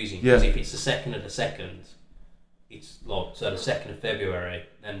confusing because if it's the 2nd of the 2nd, it's like so the 2nd of February,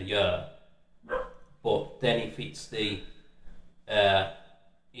 then the year. But then if it's the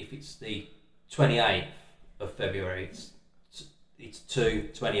 28th of February, it's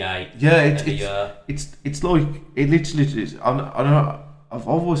 2/28. Yeah, it's like it literally is. I don't know. I've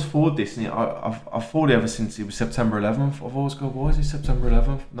always thought this, and I've thought it ever since it was September 11th. I've always go, why is it September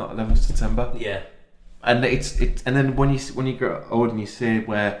 11th, not 11th September? Yeah. and and then when you grow old and you see it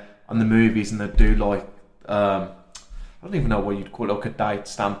where on the movies and they do like I don't even know what you'd call it, like a date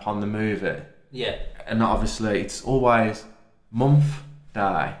stamp on the movie. Yeah. And obviously it's always month,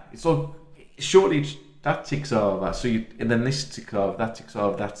 day. It's like surely that ticks over. So and then this ticks over, that ticks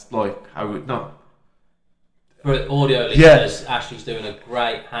over. That's like how it not. For audio listeners, Ashley's doing a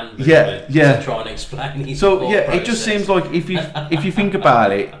great hand movement to try and explain his process. It just seems like if you think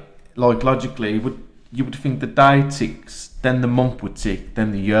about it, like logically, you would think the day ticks, then the month would tick,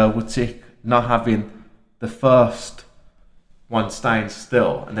 then the year would tick, not having the first one staying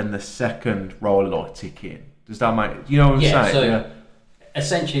still and then the second roller like ticking. Does that make you know what I'm saying? So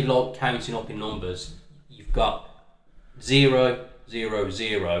essentially, like counting up in numbers, you've got 0, 0,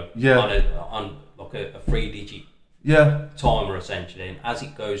 0 on like a 3-digit timer essentially, and as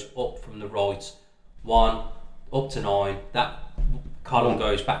it goes up from the right 1 up to 9, that column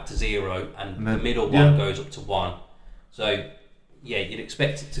goes back to 0 and the middle one goes up to 1. So you'd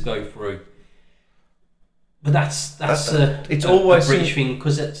expect it to go through, but that's it's always a British thing,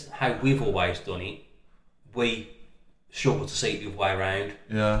 because that's how we've always done it. We struggle to see it the other way around.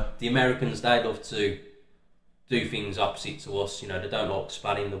 The Americans, they love to do things opposite to us. You know, they don't like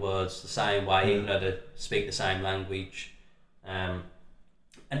spelling the words the same way, even though they speak the same language. And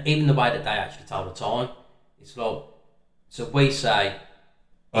even the way that they actually tell the time, it's like, so we say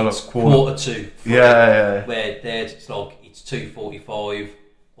it's quarter to 3, where theirs it's like it's 2:45,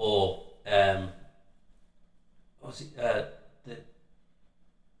 or what's it?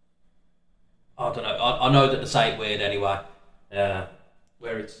 I don't know. I know that they say it weird anyway.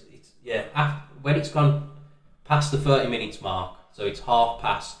 Where it's when it's gone past the 30 minutes mark, so it's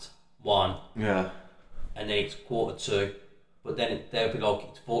 1:30. Yeah. And then it's 1:45, but then they'll be like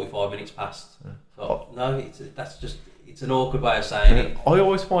it's 45 minutes past. So no, it's an awkward way of saying it. I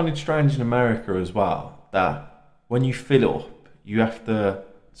always find it strange in America as well that when you fill up, you have to.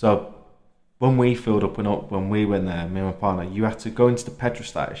 So when we filled up when we went there, me and my partner, you had to go into the petrol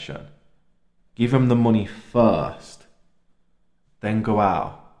station, give them the money first, then go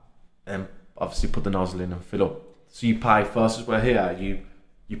out and obviously put the nozzle in and fill up. So you pay first, as we're here,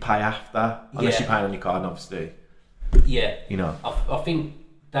 you pay after, unless you pay on your card, obviously. Yeah. You know. I think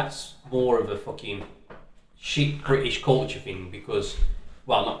that's more of a fucking shit British culture thing, because,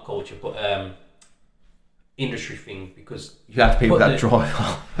 well, not culture, but industry thing, because you have people that drive.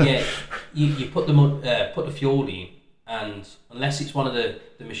 you put the fuel in, and unless it's one of the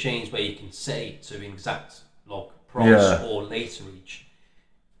machines where you can set it to exact like price or literage,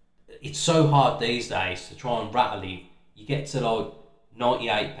 it's so hard these days to try and rattle it. You get to like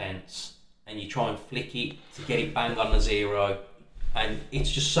 98 pence and you try and flick it to get it bang on the 0, and it's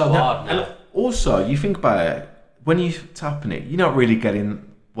just so hard now. And also, you think about it, when you're tapping it, you're not really getting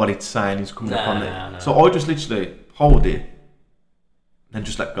what it's saying is coming up on it. No. So I just literally hold it, then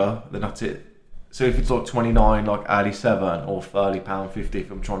just let go, then that's it. So if it's like 29, like 87 or £30.50, if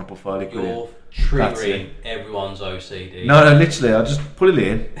I'm trying to put 30 quid in. You're triggering everyone's OCD. No, literally, I just put it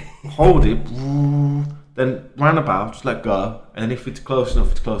in, hold it, then round about, just let go, and then if it's close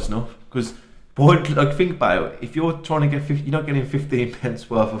enough, it's close enough. Because, like, think about it, if you're trying to get you're not getting 15 pence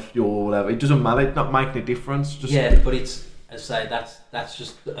worth of fuel or whatever, it doesn't matter, it's not making a difference. But it's, as I say, that's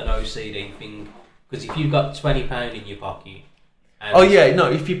just an OCD thing. Because if you've got £20 in your pocket.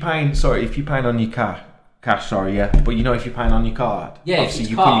 If you're paying on your cash, but you know, if you're paying on your card, obviously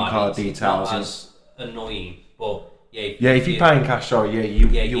you put your card details. It's not as annoying, but if you're paying cash,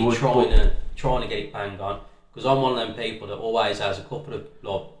 you would trying to get it banged on. Because I'm one of them people that always has a couple of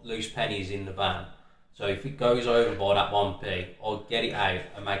like loose pennies in the van. So if it goes over by that 1p, I'll get it out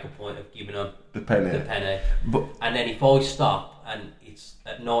and make a point of giving them the penny. And then if I stop and it's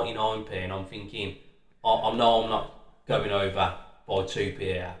at 99p and I'm thinking, I know I'm not going over by 2p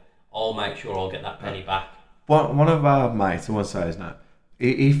here, I'll make sure I'll get that penny back. One of our mates, I won't say his name,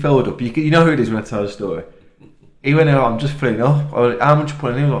 he filled up. You know who it is when I tell the story. He went, I'm just filling up. How much you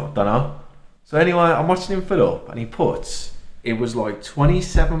putting in? I don't know. So anyway, I'm watching him fill up, and he puts, it was like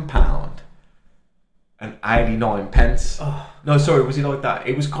 £27 and 89 pence. Oh. No, sorry, was he like that?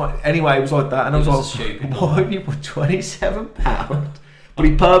 It was anyway, it was like that, and I was like, stupid, why have you put £27? But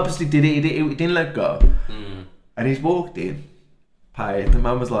he purposely did it. He didn't let go. And he's walked in, paid. The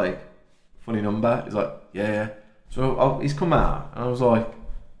man was like, funny number. He's like, yeah. So he's come out, and I was like,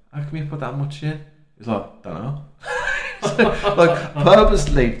 how can you put that much in? He's like, don't know. Like,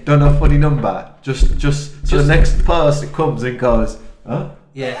 purposely done a funny number, just so the next person comes and goes, huh?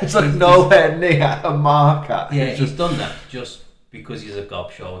 Yeah. It's like nowhere near a marker. Yeah, he's done that just because he's a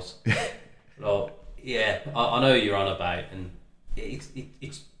gobshite. Like, I know you're on about, and it's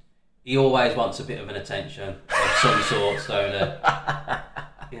he always wants a bit of an attention of some sort, so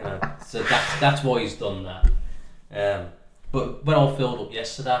so that's why he's done that. But when I filled up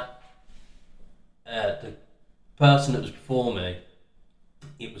yesterday, the person that was before me,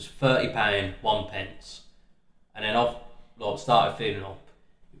 it was £30 one pence, and then I've started filling up.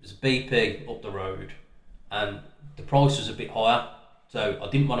 It was a BP up the road, and the price was a bit higher, so I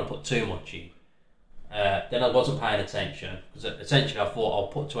didn't want to put too much in. Then I wasn't paying attention, because essentially I thought I'll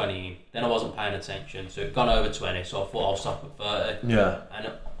put 20 in. Then I wasn't paying attention, so it gone over 20, so I thought I'll stop at 30. Yeah.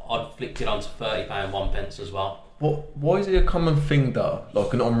 And I'd flicked it onto £30 one pence as well. Why is it a common thing though,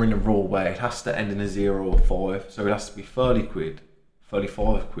 like an unwritten rule where it has to end in a 0 or 5, so it has to be 30 quid,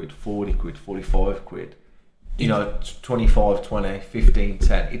 35 quid, 40 quid, 45 quid, 25, 20, 15,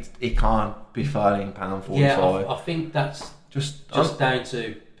 10, it can't be £13, 45. Yeah, I think that's just down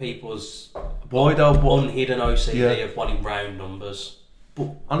to people's unhidden OCD of wanting round numbers.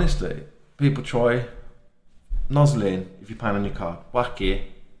 But honestly, people try nozzle in if you're paying on your card, whack it,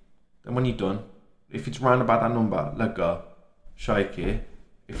 then when you're done, if it's round about that number, let go, shake it.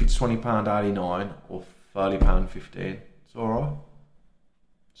 If it's £20.89 or £30.15, it's alright.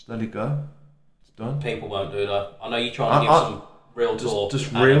 Just let it go. It's done. People won't do that. I know you're trying to give some real talk.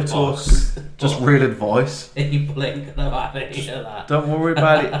 Just real talk. Just real advice. People ain't gonna have any of that. Don't worry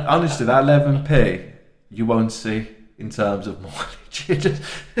about it. Honestly, that 11p you won't see in terms of mileage.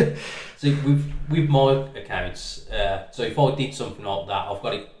 See, with my accounts, so if I did something like that, I've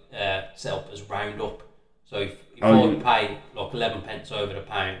got it set up as round up. So if I pay like 11 pence over the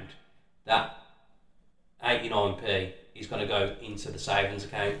pound, that 89p is going to go into the savings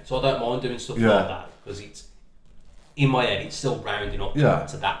account. So I don't mind doing stuff like that, because it's in my head, it's still rounding up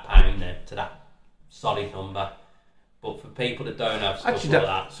to that pound then, to that solid number. But for people that don't have stuff like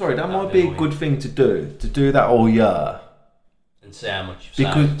that, that might be a good thing to do that all year and see how much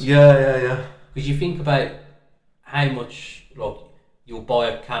you've saved. Because you think about how much, like, you'll buy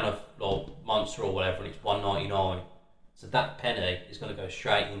a can of like Monster or whatever, and it's $1.99. So that penny is going to go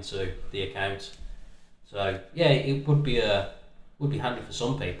straight into the account. So yeah, it would be handy for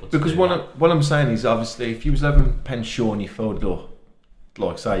some people. Because what I'm saying is, obviously, if you was 11 pence short and you filled it up,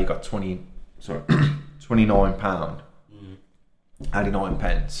 like say you got £29, 89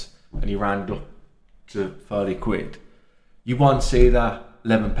 pence, and you rounded up to 30 quid, you won't see that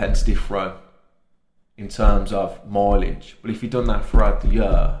 11 pence different in terms of mileage. But if you've done that throughout the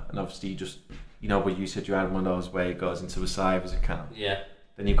year, and obviously you just, where you said you had one of those where it goes into a savers account,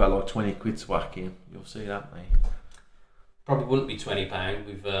 then you've got like 20 quid to whack in, you'll see that, mate. Probably wouldn't be £20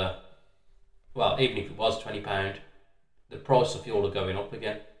 with, well, even if it was £20, the price of fuel are going up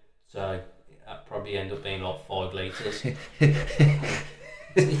again, so that probably end up being like 5 litres.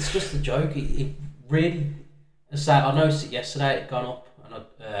 It's just a joke. It really, I noticed it yesterday, it had gone up,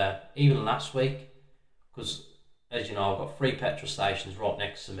 and even last week, because as you know, I've got 3 petrol stations right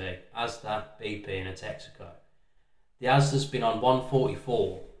next to me, Asda, BP and a Texaco. The Asda's been on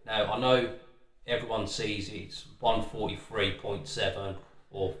 144. Now I know everyone sees it's 143.7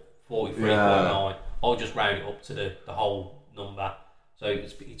 or 43.9. I'll just round it up to the whole number. So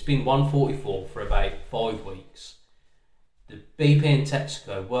it's been 144 for about 5 weeks. The BP and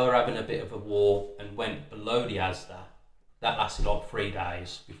Texaco were having a bit of a war and went below the Asda. That lasted like 3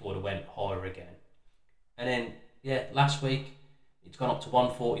 days before they went higher again. And then, last week, it's gone up to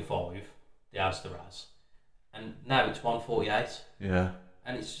 145, the Asda has. And now it's 148. Yeah.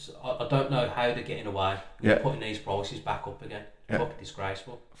 And it's just, I don't know how they're getting away with putting these prices back up again. It's fucking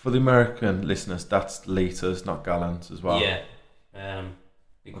disgraceful. For the American listeners, that's litres, not gallons as well. Yeah.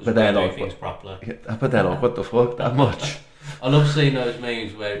 Because we don't do things properly. Yeah, but they're like, what the fuck, that much? I love seeing those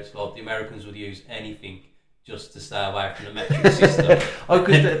memes where it's like the Americans would use anything just to stay away from the metric system.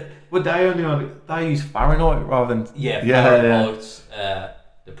 Because they use Fahrenheit rather than Fahrenheit.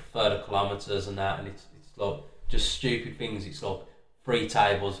 They prefer the kilometres and that, and it's like just stupid things. It's like 3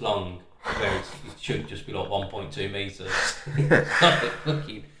 tables long, where it should just be like 1.2 metres.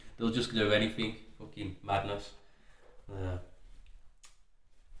 Fucking, they'll just do anything. Fucking madness.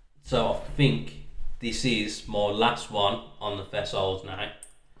 So I think this is my last one on the Fessols now.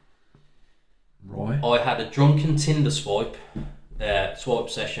 Right. I had a drunken Tinder swipe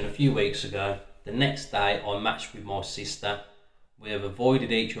session a few weeks ago. The next day I matched with my sister. We have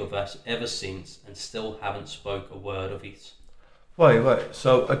avoided each other ever since and still haven't spoke a word of it. Wait.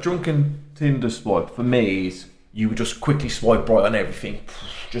 So a drunken Tinder swipe for me is you would just quickly swipe right on everything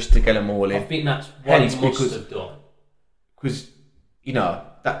just to get them all in. I think that's what he must have done. Because,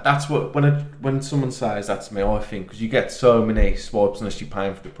 that's what, when someone says that to me, I think, because you get so many swipes unless you're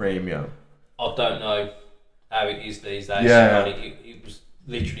paying for the premium. I don't know how it is these days. Yeah. It was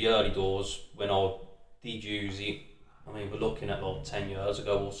literally early doors when I did use it. I mean, we're looking at like 10 years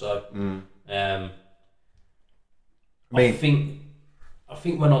ago or so. I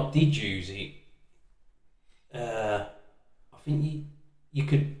think when I did use it, I think you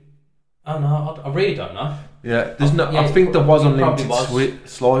could. I don't know. I really don't know. Yeah, there's no. I think there was unlimited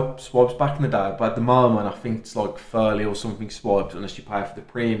swipes back in the day, but at the moment, I think it's like 30 or something swipes unless you pay for the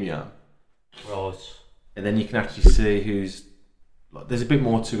premium. Right. And then you can actually see who's. Like, there's a bit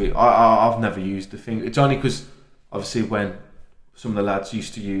more to it. I've never used the thing. It's only because obviously when some of the lads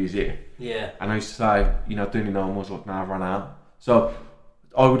used to use it, yeah, and I used to say, doing the normals, like, now I've run out. So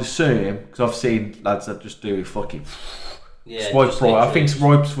I would assume, because I've seen lads that just do fucking swipe right. I think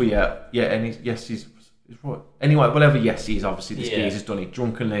swipes for and yes, he's right. Anyway, whatever yes is, obviously this geezer's done it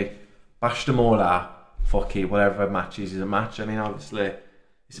drunkenly, bashed them all out. Fuck it, whatever matches is a match. I mean, obviously.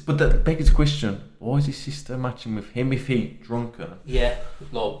 But that begs the question: why is his sister matching with him if he drunken? Yeah,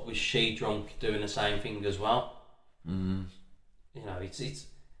 like was she drunk doing the same thing as well? It's.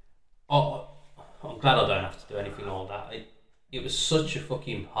 I'm glad I don't have to do anything like that. It was such a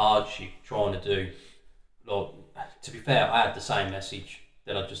fucking hardship trying to do. Like, to be fair, I had the same message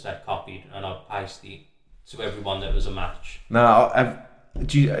that I just had copied and I pasted it to everyone that was a match. Now,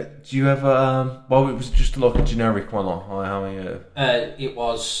 do you ever? Well, it was just like a generic one. Like, hi, how are you? It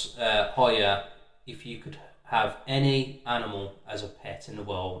was hiya. If you could have any animal as a pet in the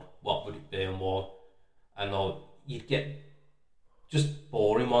world, what would it be and why? And like, you'd get just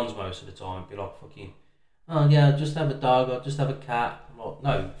boring ones most of the time. Be like fucking, oh yeah, just have a dog or just have a cat. I'm like,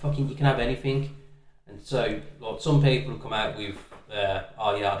 no, fucking, you can have anything. And so, like, some people come out with,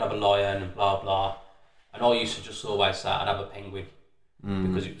 oh yeah, I'd have a lion and blah blah. And I used to just always say I'd have a penguin.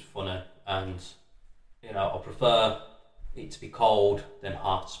 Because it was funny, and I prefer it to be cold than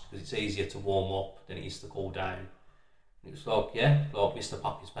hot because it's easier to warm up than it is to cool down. And it was like, like Mr.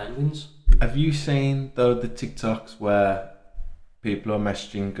 Poppy's penguins. Have you seen the TikToks where people are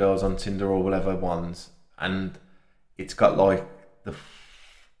messaging girls on Tinder or whatever ones, and it's got like the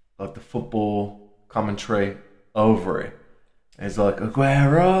football commentary over it? And it's like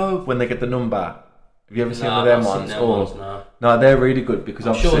Aguero when they get the number. Have you ever seen one of them ones? No, they're really good because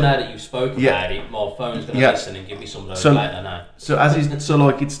I'm sure now that you've spoken about it, my phone's going to listen and give me some of those later now. So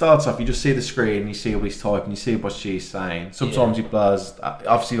like it starts off, you just see the screen, you see what he's typing, you see what she's saying. Sometimes it blurs,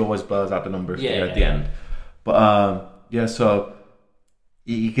 obviously it always blurs out the number at the end. But so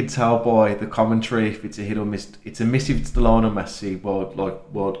you can tell by the commentary if it's a hit or miss. It's a miss if it's the Lionel Messi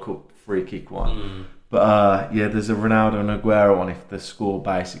World Cup free kick one. But there's a Ronaldo and Aguero one if the score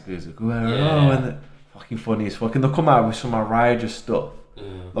basically is Aguero and fucking funny as fuck. And they'll come out with some outrageous stuff,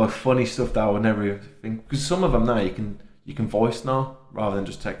 like funny stuff that I would never even think. Because some of them now you can voice now rather than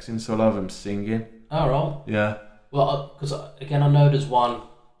just texting. So a lot of them singing. Oh right. Yeah. Well, because again I know there's one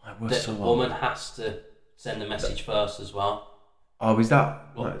that the woman has to send the message first as well. Oh, is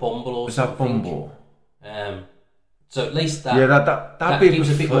that like Bumble or is something? Is that Bumble? So at least that that gives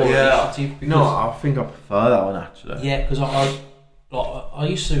a bit more initiative. No, I think I prefer that one actually. Yeah, because I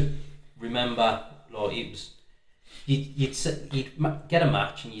used to remember like it was you'd get a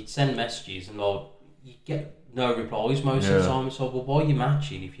match and you'd send messages and like you'd get no replies most of the time. It's like, well, why are you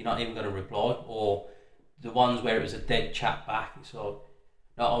matching if you're not even going to reply? Or the ones where it was a dead chat back. It's like,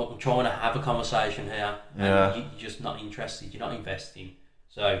 no, I'm trying to have a conversation here, and you're just not interested. You're not investing.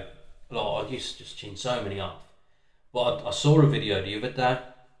 So like, I used to just chin so many off. But I saw a video the other day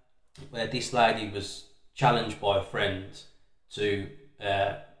where this lady was challenged by a friend to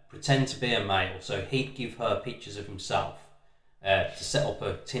pretend to be a male. So he'd give her pictures of himself to set up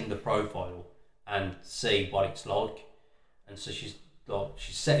a Tinder profile and see what it's like. And so she's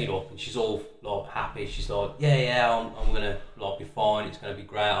set it up and she's all like happy. She's like, I'm gonna like be fine. It's gonna be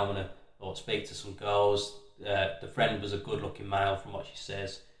great. I'm gonna like speak to some girls. The friend was a good-looking male from what she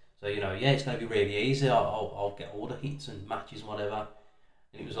says. So, it's going to be really easy. I'll get all the hits and matches and whatever.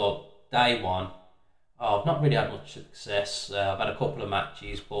 And it was like, day one, I've not really had much success. I've had a couple of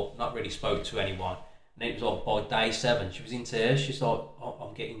matches, but not really spoke to anyone. And it was like, by day 7, she was in tears. She's like,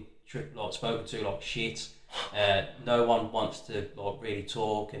 I'm getting spoken to like shit. No one wants to like really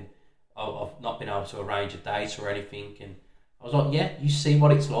talk, and I've not been able to arrange a date or anything. And I was like, you see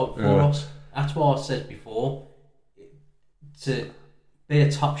what it's like for us. That's what I said before. To be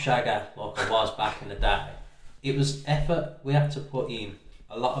a top shagger like I was back in the day, it was effort. We had to put in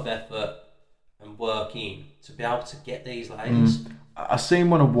a lot of effort and work in to be able to get these ladies. I seen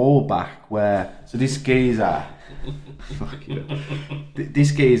one a while back where this geezer,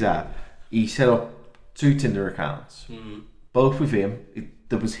 this geezer, he set up 2 Tinder accounts, both with him.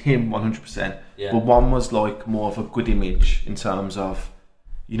 There was him 100%, but one was like more of a good image in terms of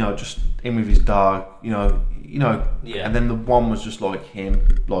you know, just him with his dog, you know, Yeah. and then the one was just like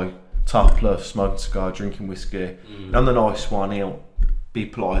him, like topless, smoking a cigar, drinking whiskey. And on the nice one, he'll be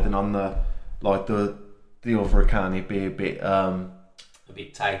polite, and on the other account, he'd be a bit a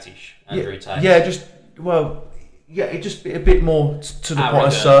bit tightish, Andrew Tate. yeah, just it just be a bit more to the point,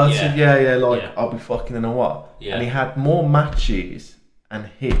 Arrogant, assertive. Yeah, like Yeah. I'll be fucking in a what. Yeah. And he had more matches and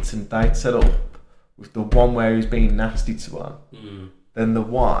hits and dates set up with the one where he was being nasty to her than the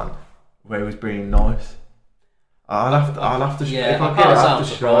one where he was being nice. I'll have to. Yeah, if I I can't get it, I'll sound have to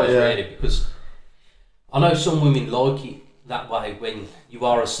show surprised it, yeah. really, because I know some women like it that way when you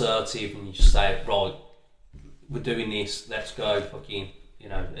are assertive and you just say, right, we're doing this, let's go, fucking, you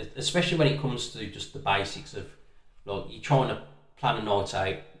know, especially when it comes to just the basics of, like, you're trying to plan a night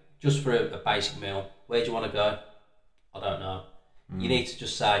out just for a basic meal. Where do you want to go? I don't know. You need to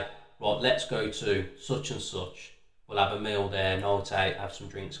just say, right, let's go to such and such. We'll have a meal there, night out, have some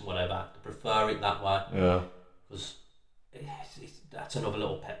drinks and whatever. I prefer it that way. Yeah. Because that's another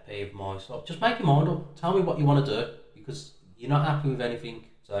little pet peeve of mine. So just make your mind up. Tell me what you want to do, because you're not happy with anything.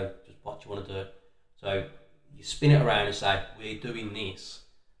 So just what you want to do. So you spin it around and say, we're doing this,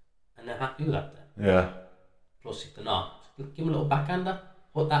 and they're happy with that then. Yeah. Plus, if they're not, give them a little backhander.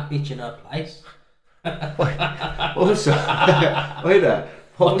 Put that bitch in her place. Also, wait there.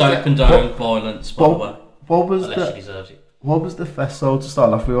 I don't condone violence, by the way. What was Unless she the deserves it. festival to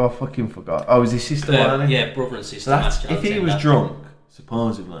start off with? I fucking forgot. Oh, was his sister one? Yeah, brother and sister. So that's, match, if he was drunk,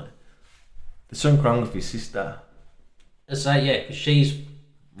 supposedly, there's something wrong with his sister. I say, yeah, because she's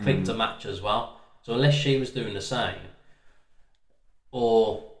picked a match as well. So unless she was doing the same,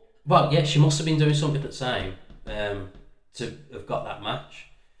 or, well, yeah, she must have been doing something the same to have got that match.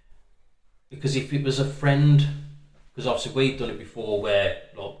 Because if it was a friend, because obviously we've done it before where,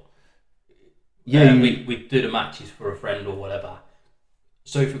 like, we'd do the matches for a friend or whatever.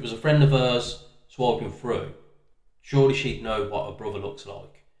 So if it was a friend of hers swiping through, surely she'd know what her brother looks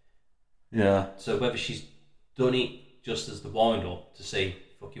like. Yeah. So whether she's done it just as the wind up to see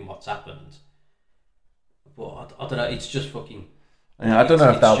fucking what's happened, but I don't know. It's just fucking. Yeah, I don't know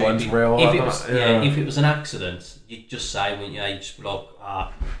if that stupid. one's real. If it was an accident, you'd just say, wouldn't you? You'd just be like,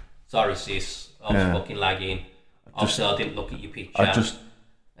 sorry sis, I was fucking lagging. Obviously, I didn't look at your picture. I just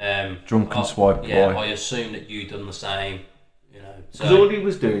drunk and swiped yeah, by. I assume that you done the same. You know, Because all he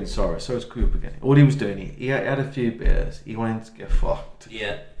was doing, sorry to creep again. All he was doing, he had a few beers. He went to get fucked.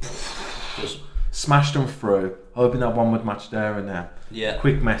 Yeah, just smashed them through, hoping that one would match there and there. Yeah.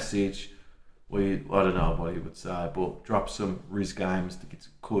 Quick message. I don't know what he would say, but drop some Riz games. I think it's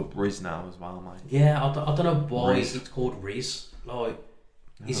called Riz now as well, mate. Yeah, I don't know why Riz. it's called Riz. Like,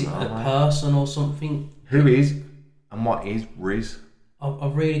 is it know, a mate. person or something? Who is and what is Riz? I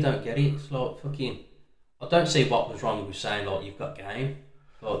really don't get it. It's like fucking. I don't see what was wrong with saying like you've got game.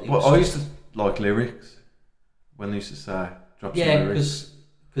 Like, Well, I used to like lyrics when they used to say drop some yeah, lyrics.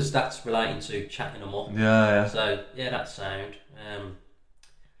 because that's relating to chatting them up. Yeah. So yeah, that's sound.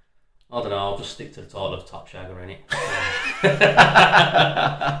 I don't know. I'll just stick to the title of Top Shagger in it.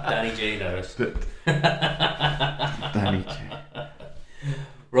 Danny G knows. Danny G.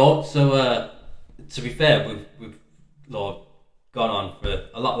 Right. So to be fair, we've like gone on for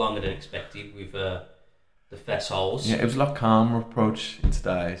a lot longer than expected with the fess holes. Yeah, it was a lot calmer approach in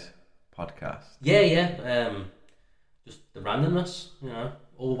today's podcast. Yeah. Just the randomness, you know.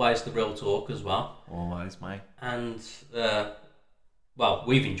 Always the real talk as well. Always, mate. And well,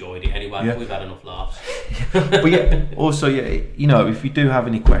 we've enjoyed it anyway. Yeah. We've had enough laughs. But yeah, also, yeah, you know, if you do have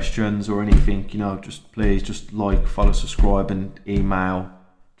any questions or anything, you know, just please just like, follow, subscribe, and email.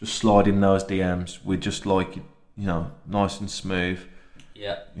 Just slide in those DMs. We just like it, you know, nice and smooth.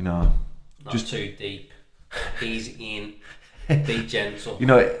 Yeah. You know, Not just too deep. Ease in. Be gentle. you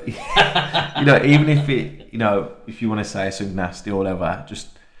know, even if it, you know, if you want to say something nasty or whatever, just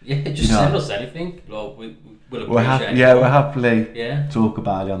Yeah, just you know, send us anything. Like, we'll appreciate it. we'll happily Yeah. talk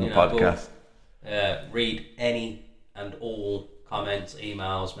about it on the You know, podcast. Read any and all comments,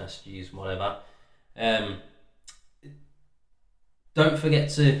 emails, messages, whatever. Don't forget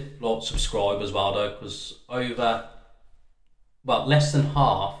to like subscribe as well, though, because less than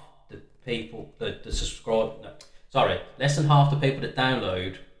half the people that subscribe. No, sorry, less than half the people that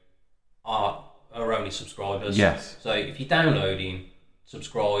download are only subscribers. Yes. So if you're downloading,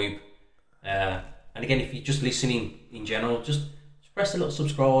 subscribe. And again, if you're just listening in general, just press the little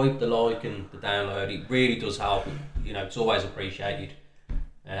subscribe, the like, and the download. It really does help. You know, it's always appreciated.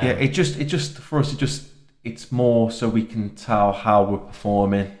 Yeah, it just for us, it's more so we can tell how we're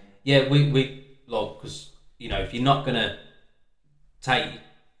performing. Yeah, we like, because you know, if you're not gonna take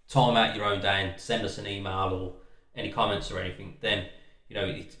time out your own day and send us an email or any comments or anything, then you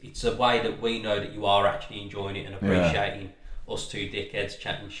know, it's a way that we know that you are actually enjoying it and appreciating us two dickheads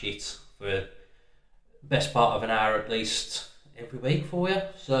chatting shit for best part of an hour at least every week for you.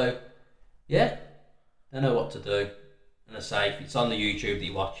 So yeah, they know what to do. And I say, if it's on the YouTube that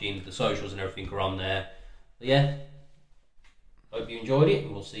you're watching, the socials and everything are on there. But yeah, hope you enjoyed it,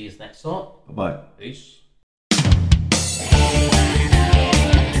 and we'll see you next time. Bye-bye. Peace.